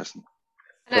interesting.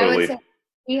 And totally. I would say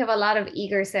we have a lot of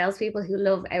eager salespeople who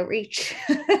love outreach.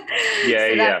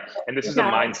 Yeah. And this is a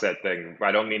mindset thing.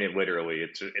 I don't mean it literally.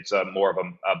 It's a more of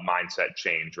a mindset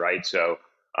change, right? So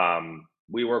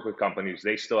we work with companies.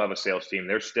 They still have a sales team.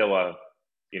 There's still a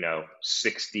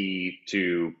 60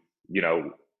 to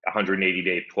 180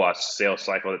 day plus sales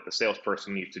cycle that the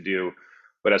salesperson needs to do.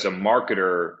 But as a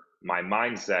marketer, my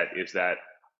mindset is that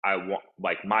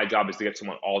my job is to get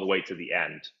someone all the way to the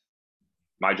end.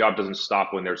 My job doesn't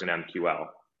stop when there's an MQL.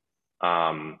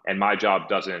 And my job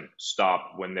doesn't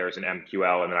stop when there's an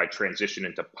MQL and then I transition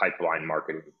into pipeline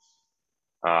marketing.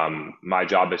 My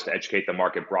job is to educate the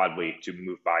market broadly to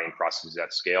move buying processes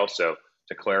at scale. So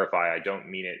to clarify, I don't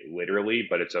mean it literally,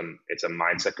 but it's a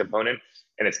mindset component.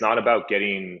 And it's not about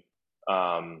getting,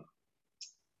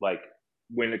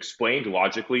 when explained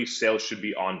logically, sales should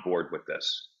be on board with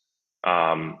this,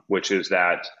 which is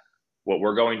that what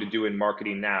we're going to do in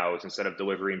marketing now is, instead of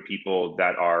delivering people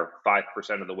that are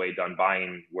 5% of the way done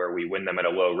buying, where we win them at a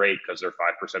low rate because they're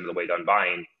 5% of the way done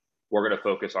buying, we're going to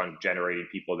focus on generating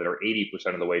people that are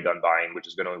 80% of the way done buying, which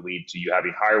is going to lead to you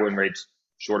having higher win rates,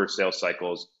 shorter sales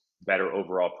cycles, better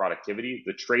overall productivity.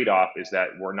 The trade-off is that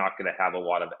we're not going to have a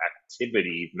lot of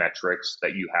activity metrics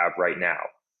that you have right now.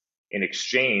 In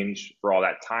exchange for all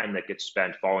that time that gets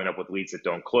spent following up with leads that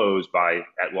don't close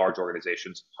at large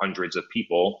organizations, hundreds of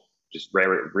people, just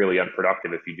really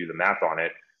unproductive if you do the math on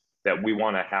it, that we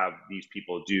want to have these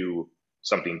people do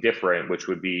something different, which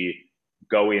would be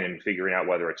going and figuring out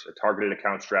whether it's a targeted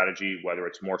account strategy, whether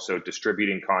it's more so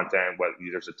distributing content, whether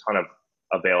there's a ton of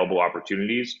available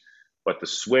opportunities. But the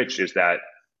switch is that,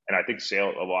 and I think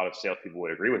a lot of salespeople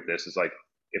would agree with this, is like,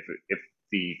 if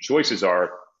the choices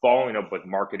are following up with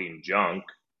marketing junk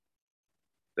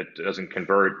that doesn't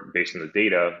convert based on the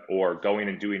data, or going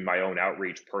and doing my own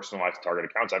outreach, personalized target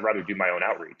accounts, I'd rather do my own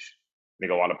outreach. I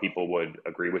think a lot of people would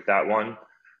agree with that one.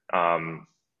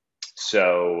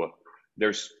 So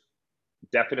there's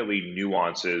definitely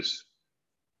nuances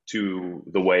to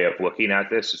the way of looking at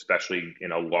this, especially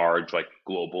in a large,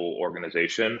 global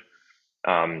organization.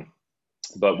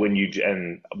 But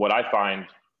what I find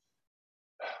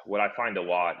a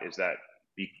lot is that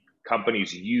the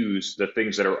companies use the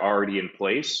things that are already in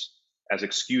place as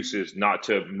excuses not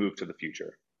to move to the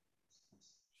future.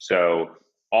 So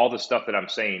all the stuff that I'm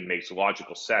saying makes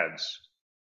logical sense,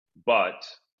 but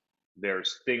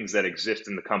there's things that exist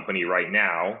in the company right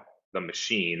now, the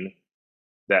machine,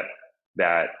 that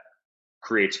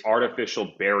creates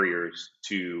artificial barriers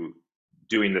to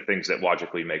doing the things that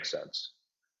logically make sense,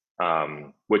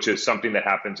 which is something that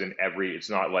happens in it's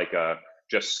not like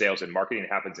just sales and marketing. It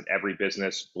happens in every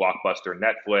business: Blockbuster,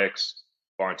 Netflix,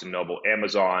 Barnes & Noble,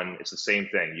 Amazon. It's the same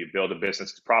thing. You build a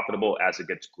business that's profitable. As it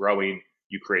gets growing,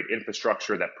 you create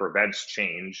infrastructure that prevents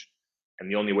change.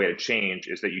 And the only way to change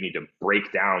is that you need to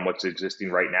break down what's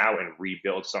existing right now and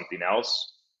rebuild something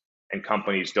else. And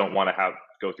companies don't want to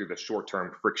go through the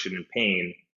short-term friction and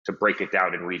pain to break it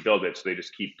down and rebuild it. So they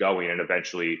just keep going, and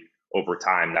eventually, over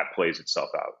time, that plays itself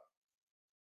out.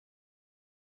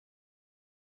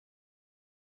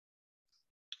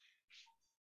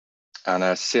 And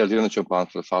Cecile, do you want to jump on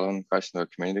for the following question of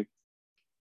the community?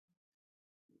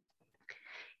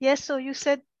 Yes, so you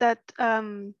said that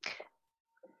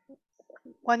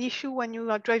one issue when you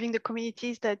are driving the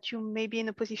communities that you may be in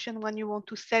a position when you want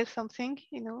to sell something,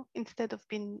 instead of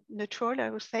being neutral, I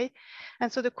would say.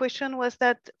 And so the question was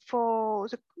that for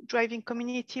the driving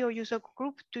community or user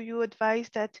group, do you advise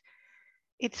that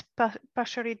it's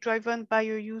partially driven by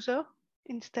a user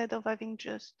instead of having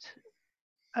just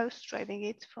us driving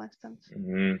it, for instance?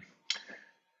 Mm-hmm.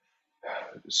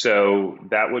 So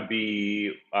that would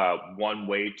be one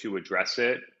way to address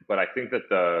it, but I think that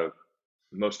the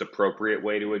most appropriate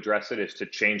way to address it is to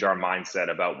change our mindset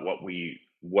about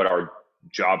what our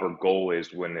job or goal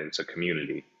is when it's a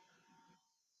community.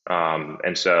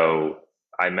 And so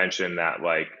I mentioned that,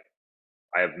 like,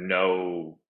 I have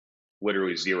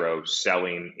literally zero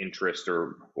selling interest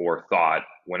or thought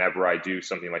whenever I do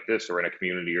something like this or in a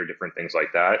community or different things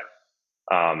like that.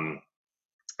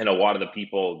 And a lot of the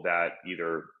people that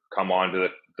either come onto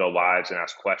the lives and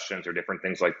ask questions or different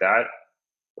things like that,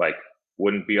 like,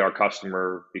 wouldn't be our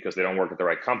customer because they don't work at the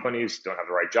right companies, don't have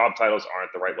the right job titles, aren't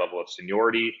at the right level of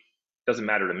seniority. Doesn't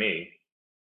matter to me.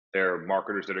 They're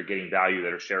marketers that are getting value,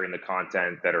 that are sharing the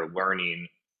content, that are learning.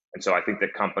 And so I think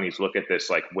that companies look at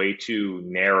this like way too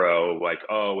narrow, like,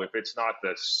 oh, if it's not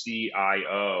the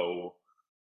CIO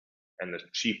and the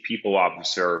chief people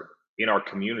officer in our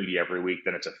community every week,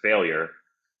 then it's a failure.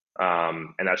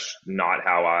 And that's not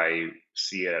how I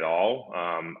see it at all.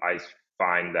 I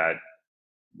find that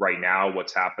right now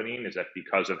what's happening is that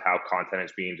because of how content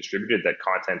is being distributed, that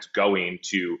content's going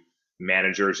to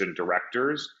managers and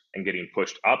directors and getting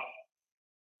pushed up,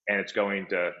 and it's going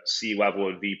to C-level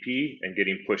and VP and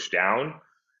getting pushed down.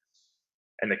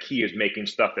 And the key is making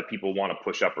stuff that people want to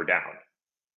push up or down,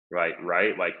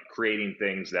 right? Like creating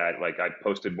things that, like, I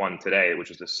posted one today,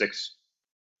 which is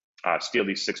steal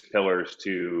these 6 pillars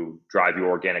to drive your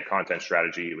organic content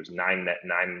strategy. It was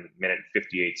 9-minute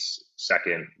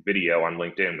 58-second video on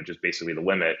LinkedIn, which is basically the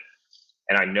limit.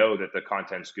 And I know that the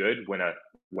content's good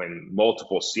when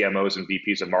multiple CMOs and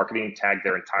VPs of marketing tag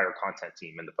their entire content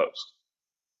team in the post.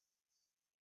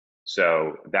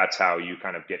 So that's how you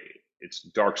kind of it's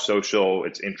dark social.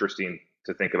 It's interesting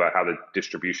to think about how the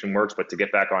distribution works. But to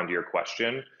get back onto your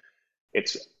question,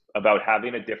 it's about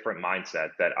having a different mindset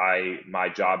that my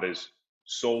job is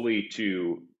solely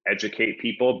to educate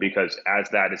people, because as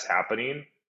that is happening,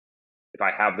 if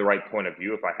I have the right point of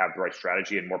view, if I have the right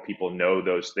strategy and more people know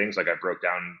those things, like I broke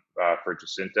down for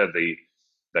Jacinta, the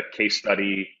case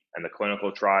study and the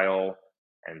clinical trial,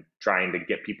 and trying to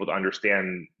get people to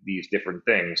understand these different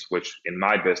things, which in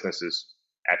my business is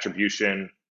attribution,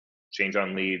 change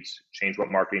on leads, change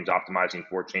what marketing's optimizing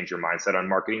for, change your mindset on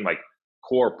marketing, like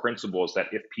core principles that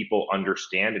if people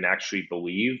understand and actually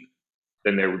believe,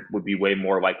 then they would be way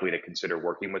more likely to consider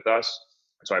working with us.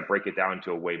 So I break it down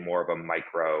to a way more of a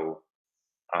micro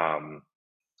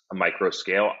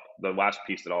scale. The last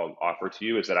piece that I'll offer to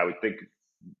you is that I would think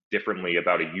differently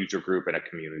about a user group and a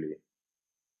community.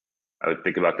 I would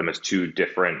think about them as two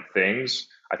different things.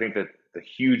 I think that the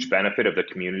huge benefit of the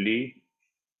community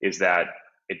is that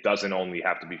it doesn't only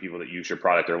have to be people that use your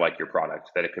product or like your product,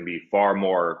 that it can be far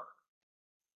more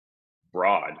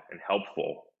broad and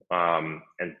helpful,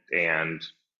 and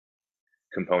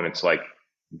components like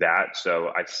that. So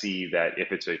I see that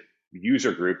if it's a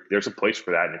user group, there's a place for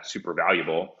that and it's super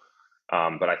valuable.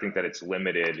 But I think that it's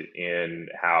limited in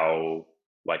how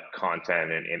like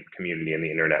content and community and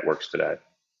the internet works today.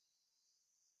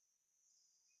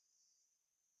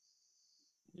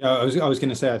 Yeah, I was going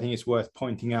to say, I think it's worth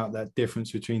pointing out that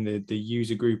difference between the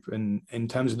user group and in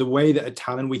terms of the way that at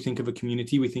Talend we think of a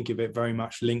community, we think of it very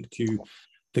much linked to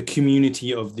the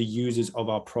community of the users of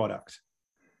our product.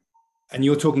 And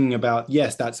you're talking about,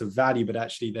 yes, that's a value, but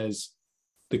actually there's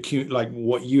like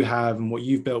what you have and what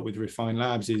you've built with Refine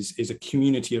Labs is a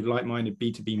community of like-minded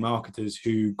B2B marketers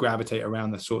who gravitate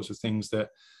around the sorts of things that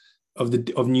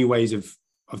of new ways of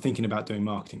thinking about doing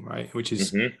marketing, right? Which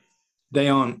is they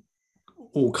aren't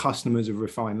all customers of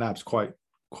Refine Labs, quite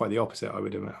the opposite, I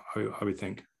would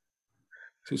think.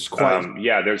 So it's quite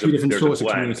there's a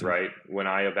blend, right? When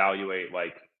I evaluate,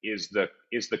 like, is the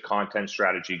content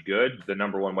strategy good? The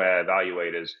number one way I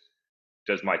evaluate is,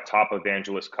 does my top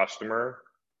evangelist customer,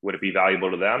 would it be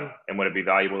valuable to them, and would it be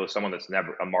valuable to someone that's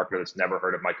never a marketer that's never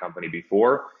heard of my company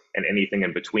before, and anything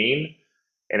in between?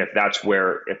 And if that's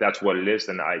what it is,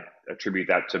 then I attribute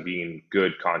that to being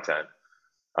good content.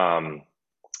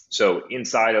 So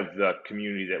inside of the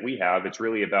community that we have, it's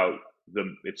really about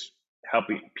it's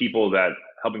helping people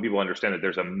understand that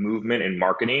there's a movement in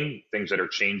marketing, things that are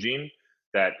changing,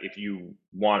 that if you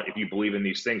believe in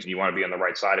these things and you want to be on the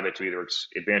right side of it to either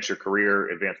advance your career,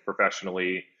 advance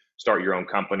professionally, start your own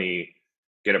company,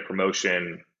 get a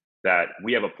promotion, that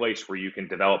we have a place where you can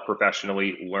develop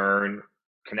professionally, learn,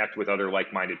 connect with other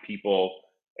like-minded people,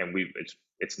 and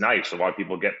it's nice. A lot of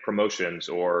people get promotions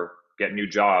or get new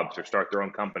jobs or start their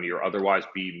own company or otherwise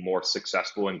be more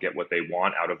successful and get what they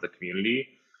want out of the community,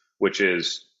 which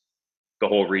is the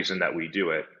whole reason that we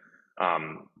do it.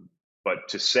 But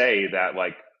to say that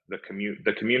like the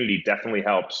community definitely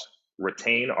helps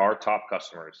retain our top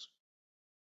customers.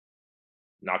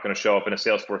 Not going to show up in a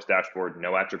Salesforce dashboard,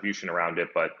 no attribution around it,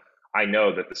 but I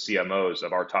know that the CMOs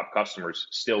of our top customers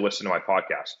still listen to my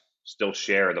podcast, still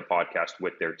share the podcast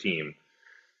with their team.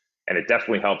 And it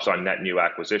definitely helps on net new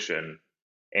acquisition.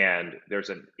 And there's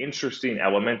an interesting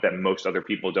element that most other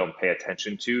people don't pay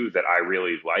attention to that I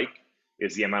really like,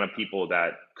 is the amount of people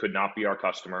that could not be our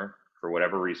customer for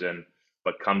whatever reason,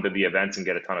 but come to the events and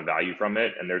get a ton of value from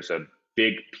it. And there's a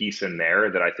big piece in there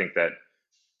that I think that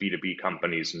B2B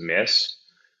companies miss,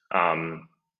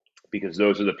 because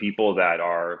those are the people that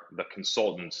are the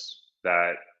consultants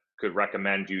that could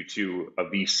recommend you to a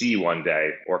VC one day,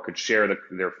 or could share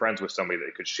their friends with somebody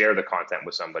that could share the content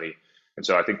with somebody. And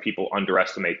so I think people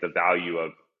underestimate the value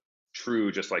of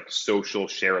true, just like social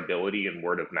shareability and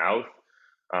word of mouth.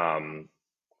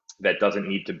 That doesn't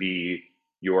need to be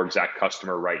your exact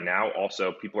customer right now.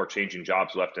 Also, people are changing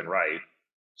jobs left and right.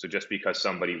 So just because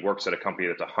somebody works at a company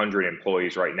that's 100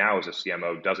 employees right now as a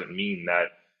CMO doesn't mean that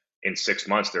in 6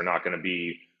 months they're not going to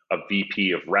be a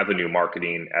VP of revenue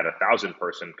marketing at a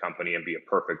 1,000-person company and be a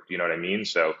perfect, you know what I mean?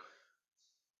 So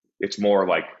it's more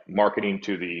like marketing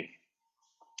to the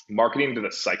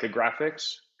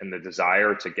psychographics and the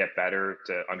desire to get better,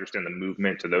 to understand the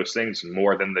movement, to those things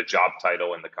more than the job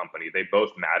title in the company. They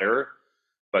both matter,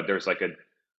 but there's like a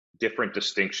different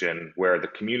distinction where the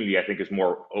community, I think, is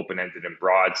more open-ended and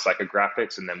broad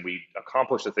psychographics, and then we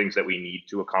accomplish the things that we need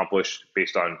to accomplish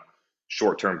based on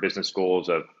short-term business goals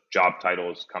of job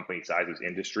titles, company sizes,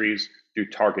 industries, through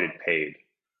targeted paid.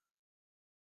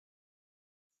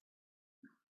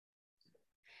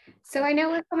 So I know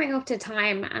we're coming up to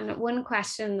time, and one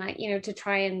question that, to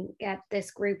try and get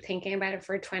this group thinking about it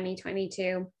for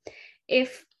 2022,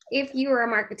 if you were a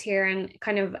marketeer and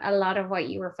kind of a lot of what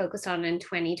you were focused on in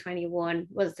 2021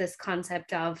 was this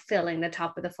concept of filling the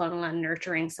top of the funnel and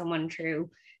nurturing someone through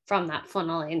from that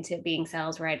funnel into being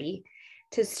sales ready,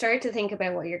 to start to think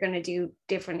about what you're going to do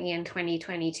differently in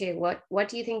 2022, what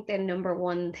do you think the number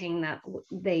one thing that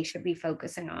they should be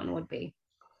focusing on would be?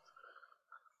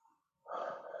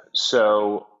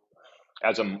 So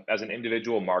as an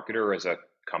individual marketer or as a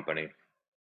company?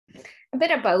 A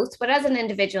bit of both, but as an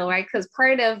individual, right? Because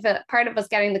part of us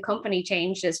getting the company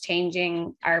changed is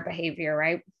changing our behavior,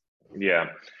 right? Yeah.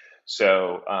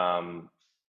 So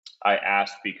I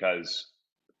asked because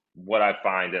what I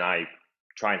find, and I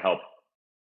try and help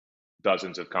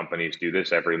dozens of companies do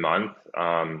this every month,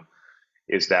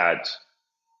 is that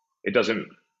it doesn't,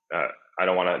 I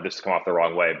don't want this to come off the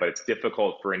wrong way, but it's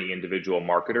difficult for any individual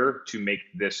marketer to make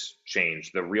this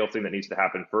change. The real thing that needs to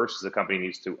happen first is the company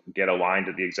needs to get aligned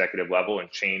at the executive level and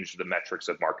change the metrics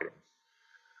of marketing.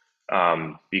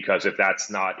 Because if that's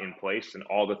not in place, then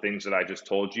all the things that I just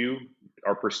told you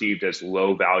are perceived as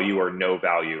low value or no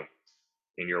value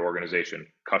in your organization.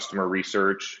 Customer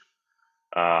research,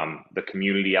 the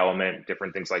community element,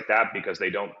 different things like that, because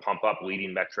they don't pump up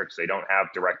leading metrics. They don't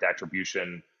have direct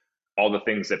attribution. All the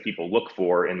things that people look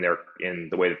for in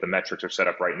the way that the metrics are set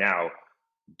up right now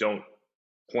don't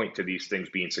point to these things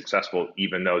being successful,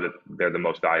 even though that they're the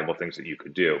most valuable things that you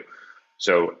could do.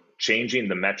 So changing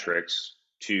the metrics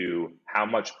to how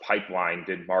much pipeline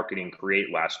did marketing create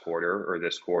last quarter or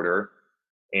this quarter,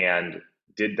 and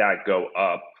did that go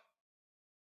up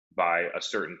by a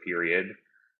certain period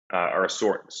or a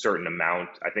certain amount,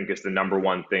 I think is the number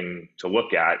one thing to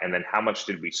look at. And then how much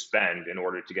did we spend in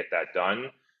order to get that done?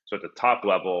 So at the top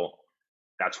level,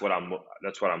 that's what I'm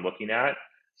looking at.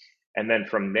 And then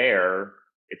from there,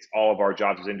 it's all of our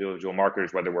jobs as individual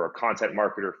marketers, whether we're a content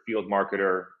marketer, field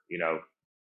marketer,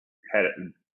 head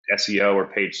SEO or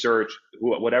paid search,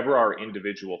 whatever our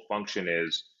individual function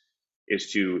is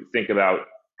to think about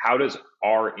how does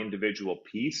our individual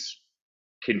piece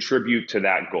contribute to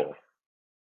that goal.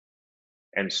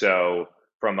 And so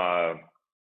from a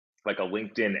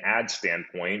LinkedIn ad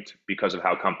standpoint, because of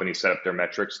how companies set up their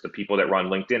metrics, the people that run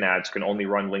LinkedIn ads can only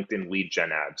run LinkedIn lead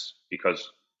gen ads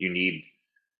because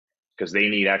they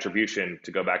need attribution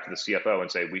to go back to the CFO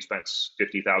and say, we spent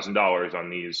 $50,000 on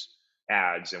these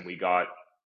ads and we got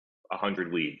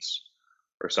 100 leads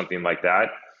or something like that.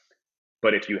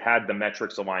 But if you had the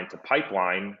metrics aligned to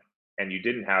pipeline and you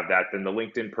didn't have that, then the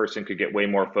LinkedIn person could get way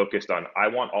more focused on, I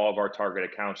want all of our target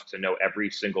accounts to know every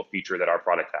single feature that our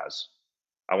product has.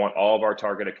 I want all of our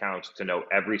target accounts to know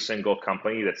every single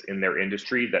company that's in their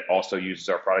industry that also uses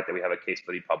our product that we have a case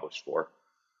study published for.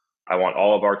 I want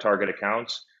all of our target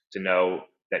accounts to know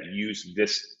that use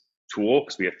this tool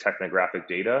because we have technographic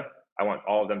data. I want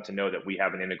all of them to know that we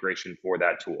have an integration for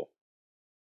that tool.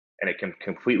 And it can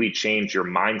completely change your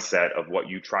mindset of what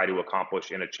you try to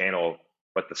accomplish in a channel.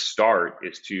 But the start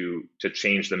is to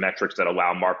change the metrics that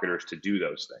allow marketers to do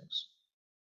those things.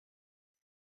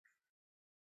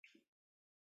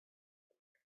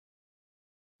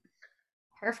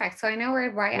 Perfect. So I know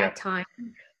we're right at time.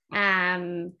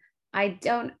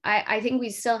 I think we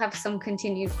still have some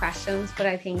continued questions, but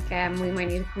I think we might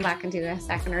need to come back and do a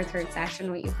second or third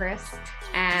session with you, Chris.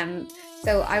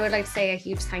 So I would like to say a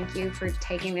huge thank you for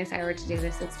taking this hour to do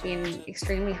this. It's been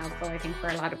extremely helpful, I think, for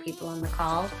a lot of people on the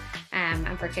call,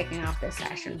 and for kicking off this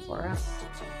session for us.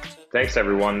 Thanks,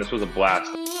 everyone. This was a blast.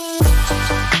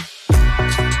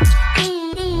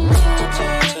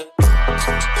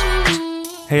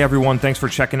 Hey everyone, thanks for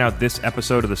checking out this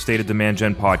episode of the State of Demand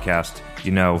Gen podcast.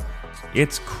 You know,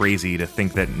 it's crazy to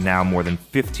think that now more than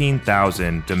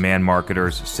 15,000 demand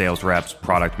marketers, sales reps,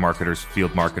 product marketers,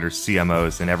 field marketers,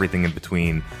 CMOs, and everything in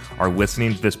between are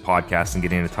listening to this podcast and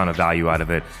getting a ton of value out of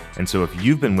it. And so if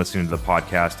you've been listening to the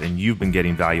podcast and you've been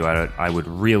getting value out of it, I would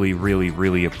really, really,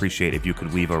 really appreciate if you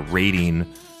could leave a rating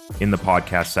in the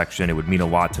podcast section. It would mean a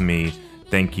lot to me.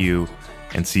 Thank you,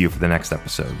 and see you for the next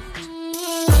episode.